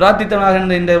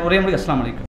பிரார்த்தித்தவனாக இந்த உரையை முடிக்க. அஸ்ஸலாமு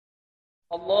அலைக்கும்.